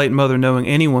of her late mother knowing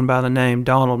anyone by the name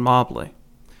Donald Mobley.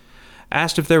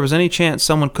 Asked if there was any chance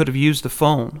someone could have used the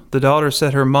phone, the daughter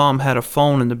said her mom had a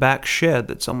phone in the back shed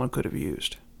that someone could have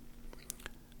used.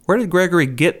 Where did Gregory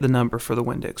get the number for the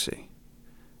Winn-Dixie?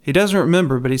 He doesn't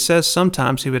remember, but he says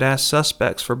sometimes he would ask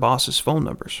suspects for bosses' phone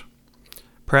numbers.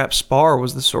 Perhaps Spar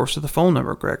was the source of the phone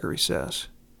number, Gregory says.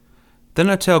 Then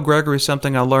I tell Gregory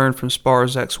something I learned from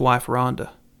Spar's ex-wife,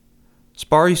 Rhonda.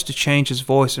 Spar used to change his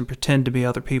voice and pretend to be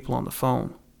other people on the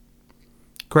phone.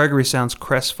 Gregory sounds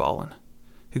crestfallen.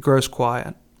 He grows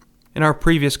quiet. In our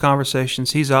previous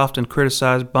conversations, he's often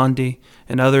criticized Bundy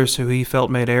and others who he felt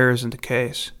made errors in the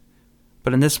case.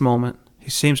 But in this moment, he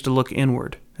seems to look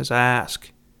inward as I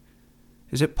ask,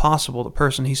 is it possible the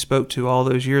person he spoke to all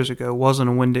those years ago wasn't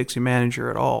a Winn-Dixie manager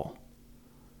at all?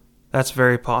 That's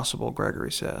very possible,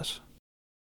 Gregory says.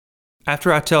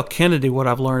 After I tell Kennedy what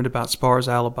I've learned about Spar's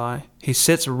alibi, he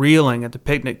sits reeling at the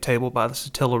picnic table by the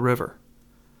Satilla River.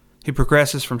 He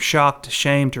progresses from shock to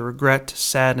shame to regret to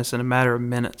sadness in a matter of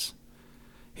minutes.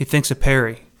 He thinks of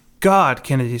Perry. God,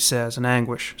 Kennedy says in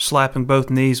anguish, slapping both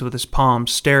knees with his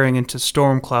palms, staring into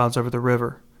storm clouds over the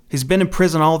river. He's been in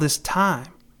prison all this time.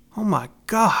 Oh my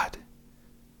God.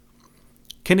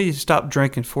 Kennedy stopped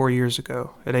drinking 4 years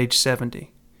ago, at age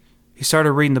 70. He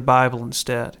started reading the Bible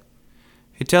instead.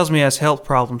 He tells me he has health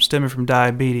problems stemming from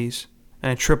diabetes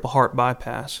and a triple heart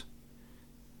bypass.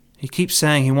 He keeps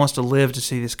saying he wants to live to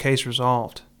see this case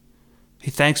resolved.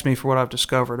 He thanks me for what I've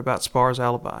discovered about Spar's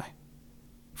alibi,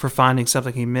 for finding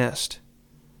something he missed,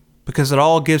 because it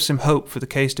all gives him hope for the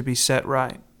case to be set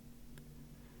right.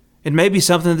 It may be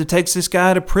something that takes this guy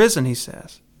out of prison, he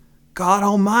says. God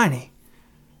almighty.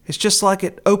 It's just like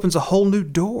it opens a whole new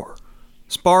door.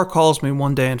 Spar calls me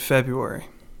one day in February.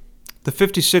 The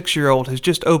 56-year-old has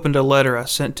just opened a letter I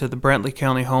sent to the Brantley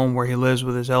County home where he lives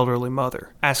with his elderly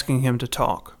mother, asking him to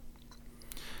talk.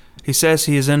 He says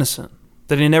he is innocent,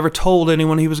 that he never told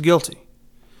anyone he was guilty.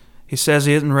 He says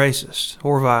he isn't racist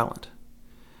or violent.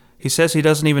 He says he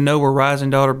doesn't even know where Rising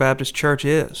Daughter Baptist Church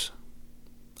is.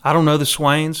 I don't know the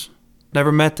Swains,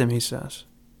 never met them, he says.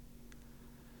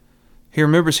 He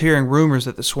remembers hearing rumors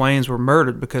that the Swains were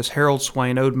murdered because Harold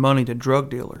Swain owed money to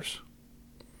drug dealers.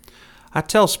 I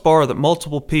tell Spar that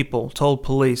multiple people told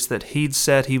police that he'd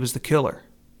said he was the killer.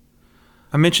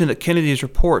 I mention that Kennedy's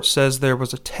report says there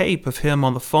was a tape of him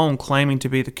on the phone claiming to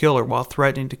be the killer while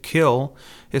threatening to kill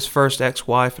his first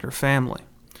ex-wife and her family.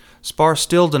 Spar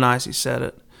still denies he said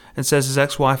it and says his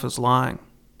ex-wife was lying.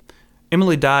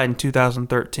 Emily died in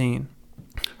 2013.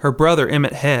 Her brother,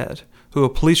 Emmett Head, who a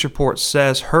police report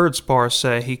says heard Sparr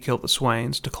say he killed the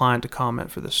Swains, declined to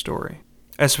comment for this story.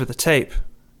 As for the tape,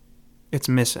 it's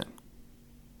missing.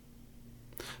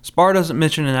 Sparr doesn't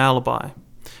mention an alibi,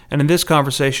 and in this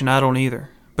conversation I don't either,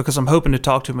 because I'm hoping to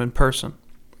talk to him in person.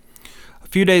 A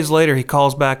few days later he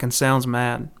calls back and sounds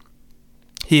mad.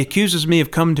 He accuses me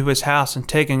of coming to his house and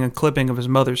taking a clipping of his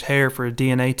mother's hair for a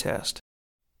DNA test.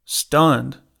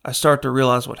 Stunned, I start to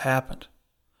realize what happened.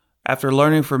 After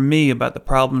learning from me about the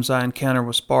problems I encountered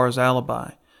with Sparr's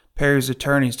alibi, Perry's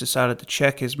attorneys decided to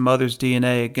check his mother's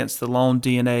DNA against the lone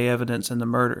DNA evidence in the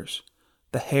murders,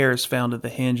 the hairs found at the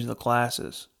hinge of the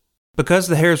glasses. Because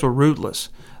the hairs were rootless,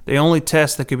 the only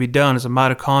test that could be done is a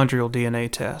mitochondrial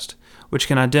DNA test, which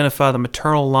can identify the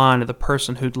maternal line of the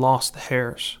person who'd lost the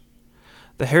hairs.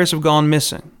 The hairs have gone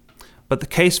missing, but the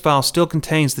case file still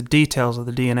contains the details of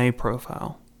the DNA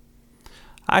profile.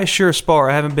 I assure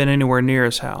Sparr I haven't been anywhere near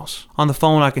his house. On the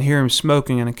phone I can hear him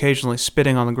smoking and occasionally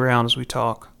spitting on the ground as we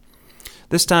talk.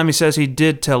 This time he says he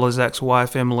did tell his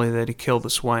ex-wife Emily that he killed the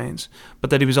Swains, but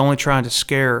that he was only trying to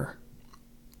scare her.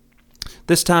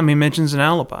 This time he mentions an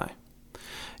alibi.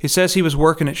 He says he was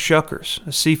working at Shuckers,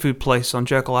 a seafood place on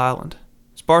Jekyll Island.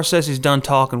 Sparr says he's done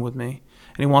talking with me,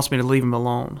 and he wants me to leave him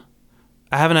alone.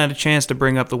 I haven't had a chance to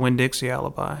bring up the Winn-Dixie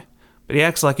alibi, but he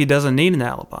acts like he doesn't need an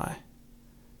alibi.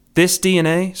 This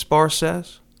DNA, Sparr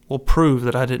says, will prove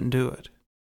that I didn't do it.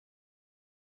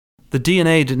 The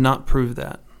DNA did not prove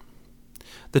that.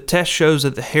 The test shows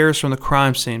that the hairs from the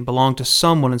crime scene belong to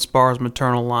someone in Sparr's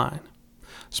maternal line.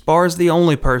 Sparr is the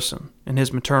only person in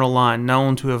his maternal line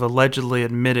known to have allegedly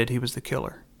admitted he was the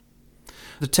killer.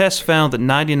 The test found that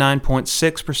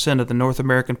 99.6% of the North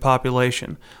American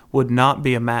population would not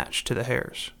be a match to the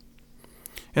hairs.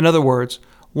 In other words,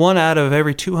 1 out of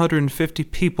every 250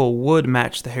 people would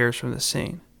match the hairs from the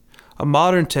scene. A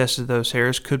modern test of those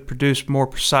hairs could produce more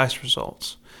precise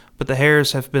results, but the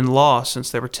hairs have been lost since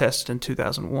they were tested in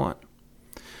 2001.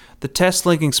 The test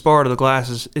linking Sparr to the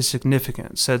glasses is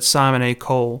significant, said Simon A.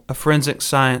 Cole, a forensic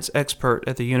science expert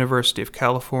at the University of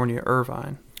California,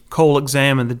 Irvine. Cole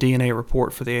examined the DNA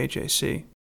report for the AJC.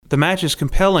 The match is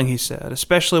compelling, he said,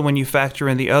 especially when you factor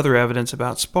in the other evidence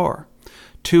about Sparr.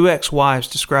 2 ex-wives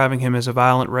describing him as a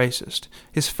violent racist.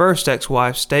 His first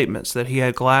ex-wife's statements that he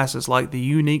had glasses like the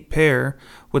unique pair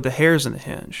with the hairs in the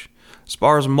hinge.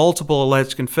 Sparr's multiple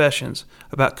alleged confessions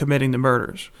about committing the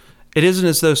murders. It isn't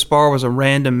as though Sparr was a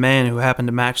random man who happened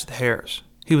to match the hairs.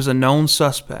 He was a known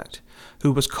suspect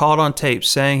who was caught on tape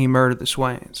saying he murdered the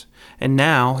Swains. And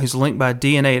now he's linked by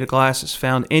DNA to glasses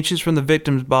found inches from the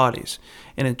victims' bodies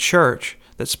in a church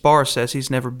that Sparr says he's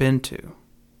never been to.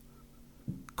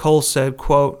 Cole said,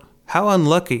 quote, "How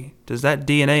unlucky does that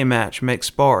DNA match make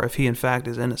Sparr if he in fact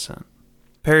is innocent?"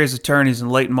 Perry's attorneys in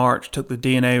late March took the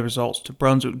DNA results to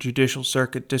Brunswick Judicial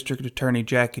Circuit District Attorney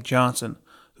Jackie Johnson,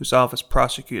 whose office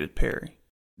prosecuted Perry.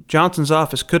 Johnson's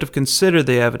office could have considered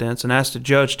the evidence and asked a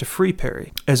judge to free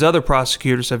Perry, as other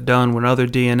prosecutors have done when other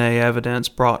DNA evidence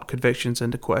brought convictions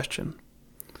into question.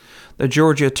 The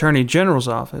Georgia Attorney General's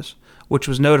office, which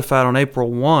was notified on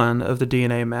April 1 of the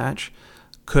DNA match,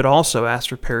 could also ask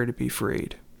for Perry to be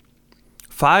freed.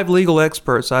 5 legal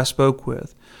experts I spoke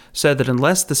with said that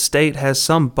unless the state has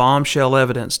some bombshell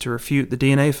evidence to refute the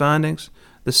DNA findings,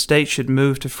 the state should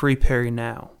move to free Perry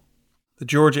now. The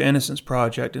Georgia Innocence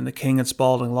Project and the King and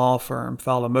Spalding law firm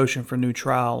filed a motion for new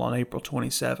trial on April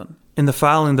 27. In the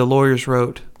filing, the lawyers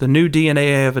wrote, "The new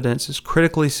DNA evidence is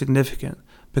critically significant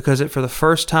because it for the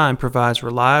first time provides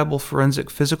reliable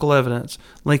forensic physical evidence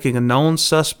linking a known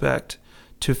suspect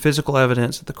to physical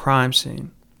evidence at the crime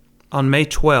scene." On May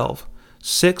 12,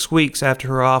 6 weeks after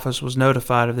her office was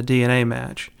notified of the DNA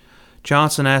match,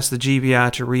 Johnson asked the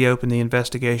GBI to reopen the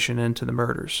investigation into the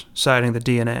murders, citing the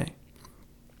DNA.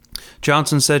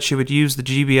 Johnson said she would use the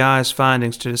GBI's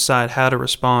findings to decide how to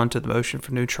respond to the motion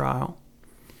for new trial.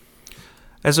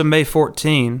 As of May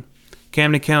 14,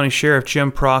 Camden County Sheriff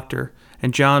Jim Proctor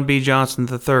and John B. Johnson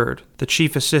III, the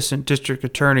Chief Assistant District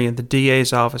Attorney in the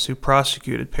DA's office who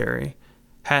prosecuted Perry,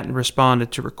 hadn't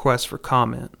responded to requests for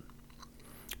comment.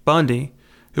 Bundy,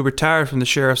 who retired from the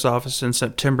sheriff's office in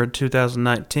September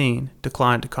 2019,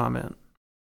 declined to comment.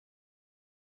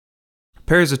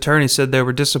 Perry's attorney said they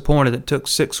were disappointed it took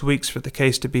 6 weeks for the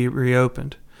case to be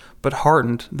reopened, but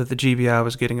heartened that the GBI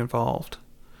was getting involved.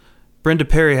 Brenda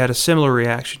Perry had a similar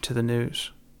reaction to the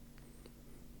news.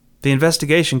 "The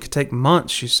investigation could take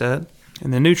months," she said.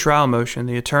 In the new trial motion,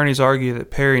 the attorneys argue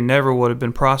that Perry never would have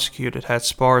been prosecuted had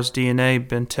Sparr's DNA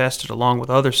been tested along with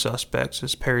other suspects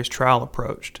as Perry's trial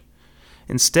approached.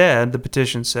 Instead, the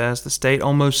petition says the state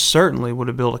almost certainly would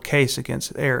have built a case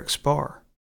against Eric Sparr.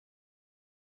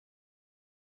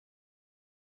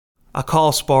 I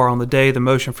call Spar on the day the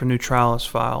motion for new trial is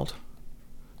filed.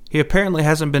 He apparently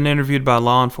hasn't been interviewed by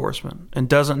law enforcement and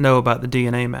doesn't know about the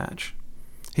DNA match.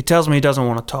 He tells me he doesn't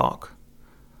want to talk.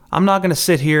 I'm not going to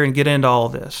sit here and get into all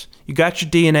this. You got your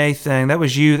DNA thing. That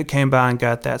was you that came by and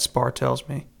got that, Spar tells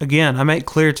me. Again, I make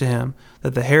clear to him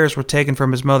that the hairs were taken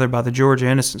from his mother by the Georgia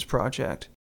Innocence Project.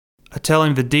 I tell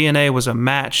him the DNA was a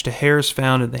match to hairs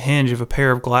found in the hinge of a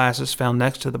pair of glasses found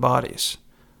next to the bodies.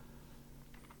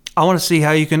 I want to see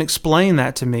how you can explain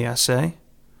that to me, I say.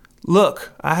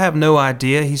 Look, I have no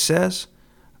idea, he says.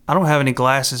 I don't have any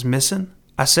glasses missing.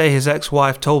 I say his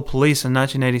ex-wife told police in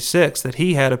 1986 that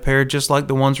he had a pair just like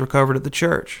the ones recovered at the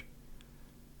church.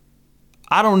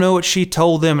 I don't know what she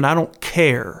told them and I don't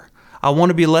care. I want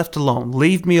to be left alone.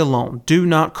 Leave me alone. Do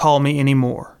not call me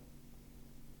anymore.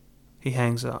 He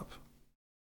hangs up.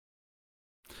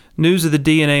 News of the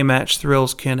DNA match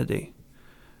thrills Kennedy.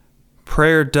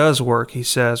 Prayer does work, he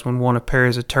says when one of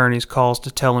Perry's attorneys calls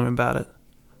to tell him about it.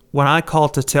 When I call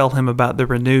to tell him about the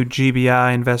renewed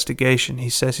GBI investigation, he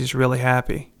says he's really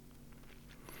happy.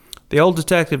 The old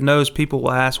detective knows people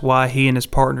will ask why he and his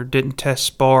partner didn't test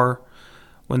Spar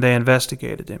when they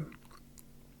investigated him.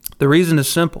 The reason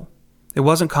is simple. It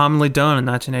wasn't commonly done in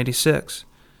 1986.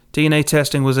 DNA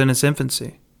testing was in its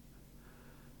infancy.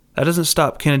 That doesn't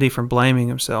stop Kennedy from blaming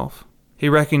himself. He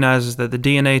recognizes that the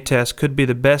DNA test could be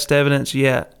the best evidence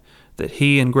yet that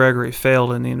he and Gregory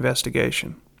failed in the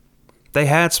investigation. They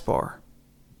had Spar.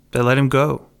 They let him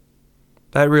go.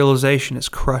 That realization is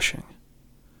crushing.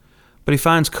 But he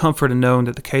finds comfort in knowing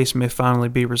that the case may finally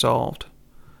be resolved.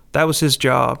 That was his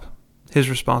job, his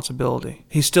responsibility.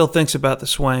 He still thinks about the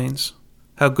Swains,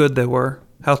 how good they were,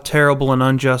 how terrible and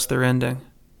unjust their ending.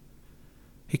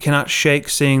 He cannot shake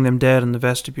seeing them dead in the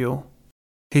vestibule.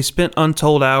 He spent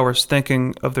untold hours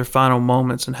thinking of their final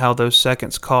moments and how those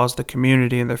seconds caused the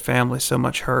community and their family so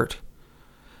much hurt.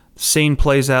 The scene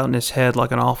plays out in his head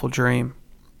like an awful dream.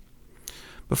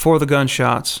 Before the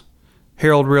gunshots,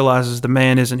 Harold realizes the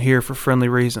man isn't here for friendly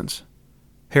reasons.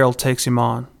 Harold takes him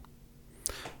on.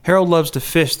 Harold loves to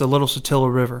fish the Little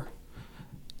Satilla River.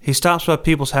 He stops by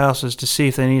people's houses to see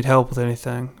if they need help with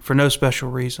anything, for no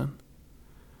special reason.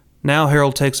 Now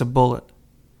Harold takes a bullet.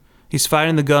 He's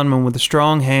fighting the gunman with the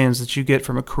strong hands that you get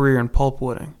from a career in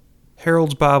pulpwooding.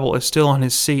 Harold's Bible is still on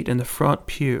his seat in the front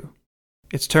pew.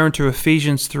 It's turned to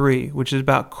Ephesians 3, which is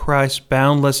about Christ's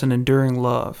boundless and enduring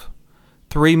love.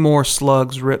 3 more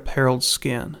slugs rip Harold's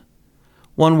skin.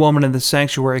 One woman in the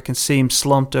sanctuary can see him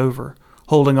slumped over,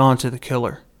 holding on to the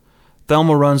killer.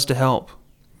 Thelma runs to help.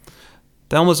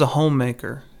 Thelma's a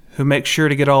homemaker who makes sure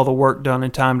to get all the work done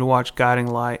in time to watch Guiding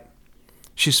Light.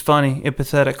 She's funny,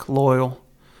 empathetic, loyal.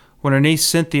 When her niece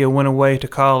Cynthia went away to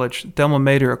college, Thelma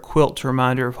made her a quilt to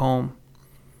remind her of home.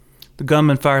 The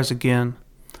gunman fires again.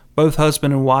 Both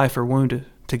husband and wife are wounded,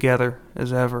 together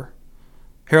as ever.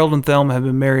 Harold and Thelma have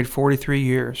been married 43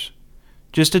 years.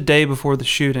 Just a day before the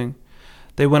shooting,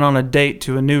 they went on a date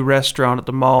to a new restaurant at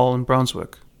the mall in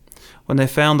Brunswick. When they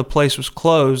found the place was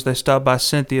closed, they stopped by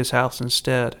Cynthia's house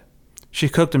instead. She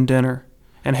cooked them dinner,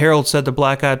 and Harold said the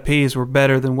black-eyed peas were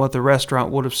better than what the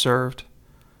restaurant would have served.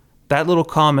 That little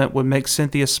comment would make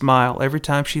Cynthia smile every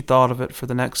time she thought of it for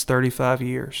the next 35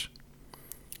 years.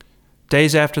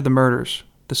 Days after the murders,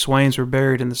 the Swains were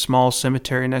buried in the small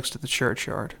cemetery next to the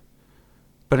churchyard.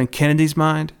 But in Kennedy's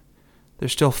mind, they're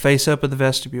still face up at the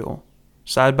vestibule,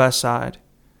 side by side,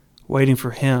 waiting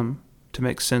for him to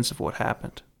make sense of what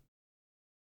happened.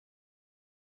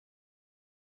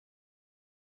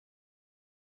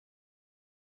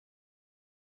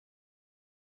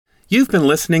 You've been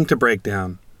listening to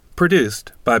Breakdown,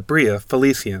 produced by Bria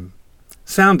Felician.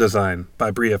 Sound design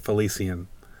by Bria Felician.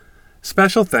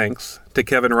 Special thanks to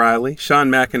Kevin Riley, Sean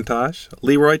McIntosh,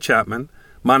 Leroy Chapman,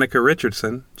 Monica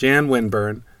Richardson, Jan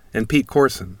Winburn, and Pete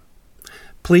Corson.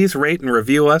 Please rate and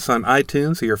review us on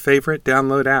iTunes or your favorite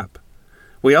download app.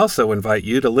 We also invite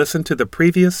you to listen to the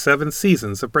previous 7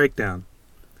 seasons of Breakdown.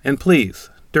 And please,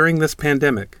 during this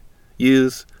pandemic,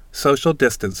 use social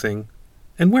distancing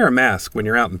and wear a mask when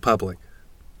you're out in public.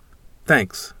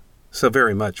 Thanks so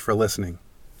very much for listening.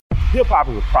 Hip-hop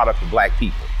is a product of black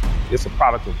people. It's a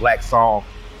product of black song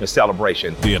and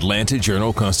celebration. The Atlanta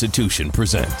Journal-Constitution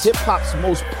presents hip-hop's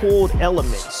most pulled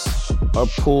elements are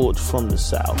pulled from the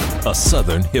South. A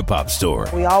Southern hip-hop story.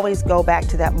 We always go back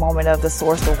to that moment of the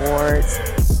Source Awards.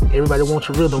 Everybody wants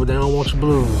your rhythm, but they don't want your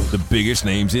blues. The biggest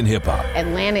names in hip-hop.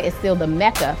 Atlanta is still the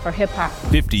mecca for hip-hop.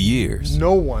 50 years.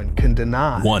 No one can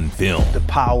deny one film. The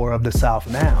power of the South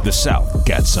now. The South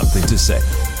got something to say.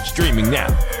 Streaming now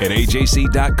at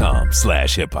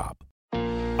ajc.com/hiphop.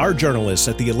 Our journalists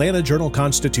at the Atlanta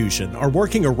Journal-Constitution are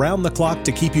working around the clock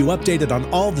to keep you updated on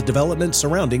all the developments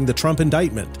surrounding the Trump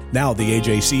indictment. Now the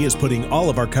AJC is putting all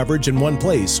of our coverage in one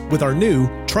place with our new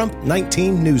Trump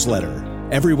 19 newsletter.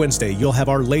 Every Wednesday, you'll have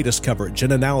our latest coverage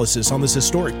and analysis on this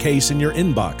historic case in your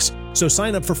inbox. So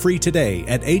sign up for free today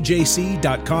at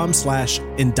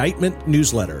ajc.com/indictment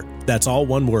newsletter. That's all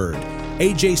one word.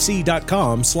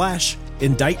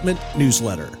 ajc.com/indictment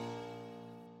newsletter.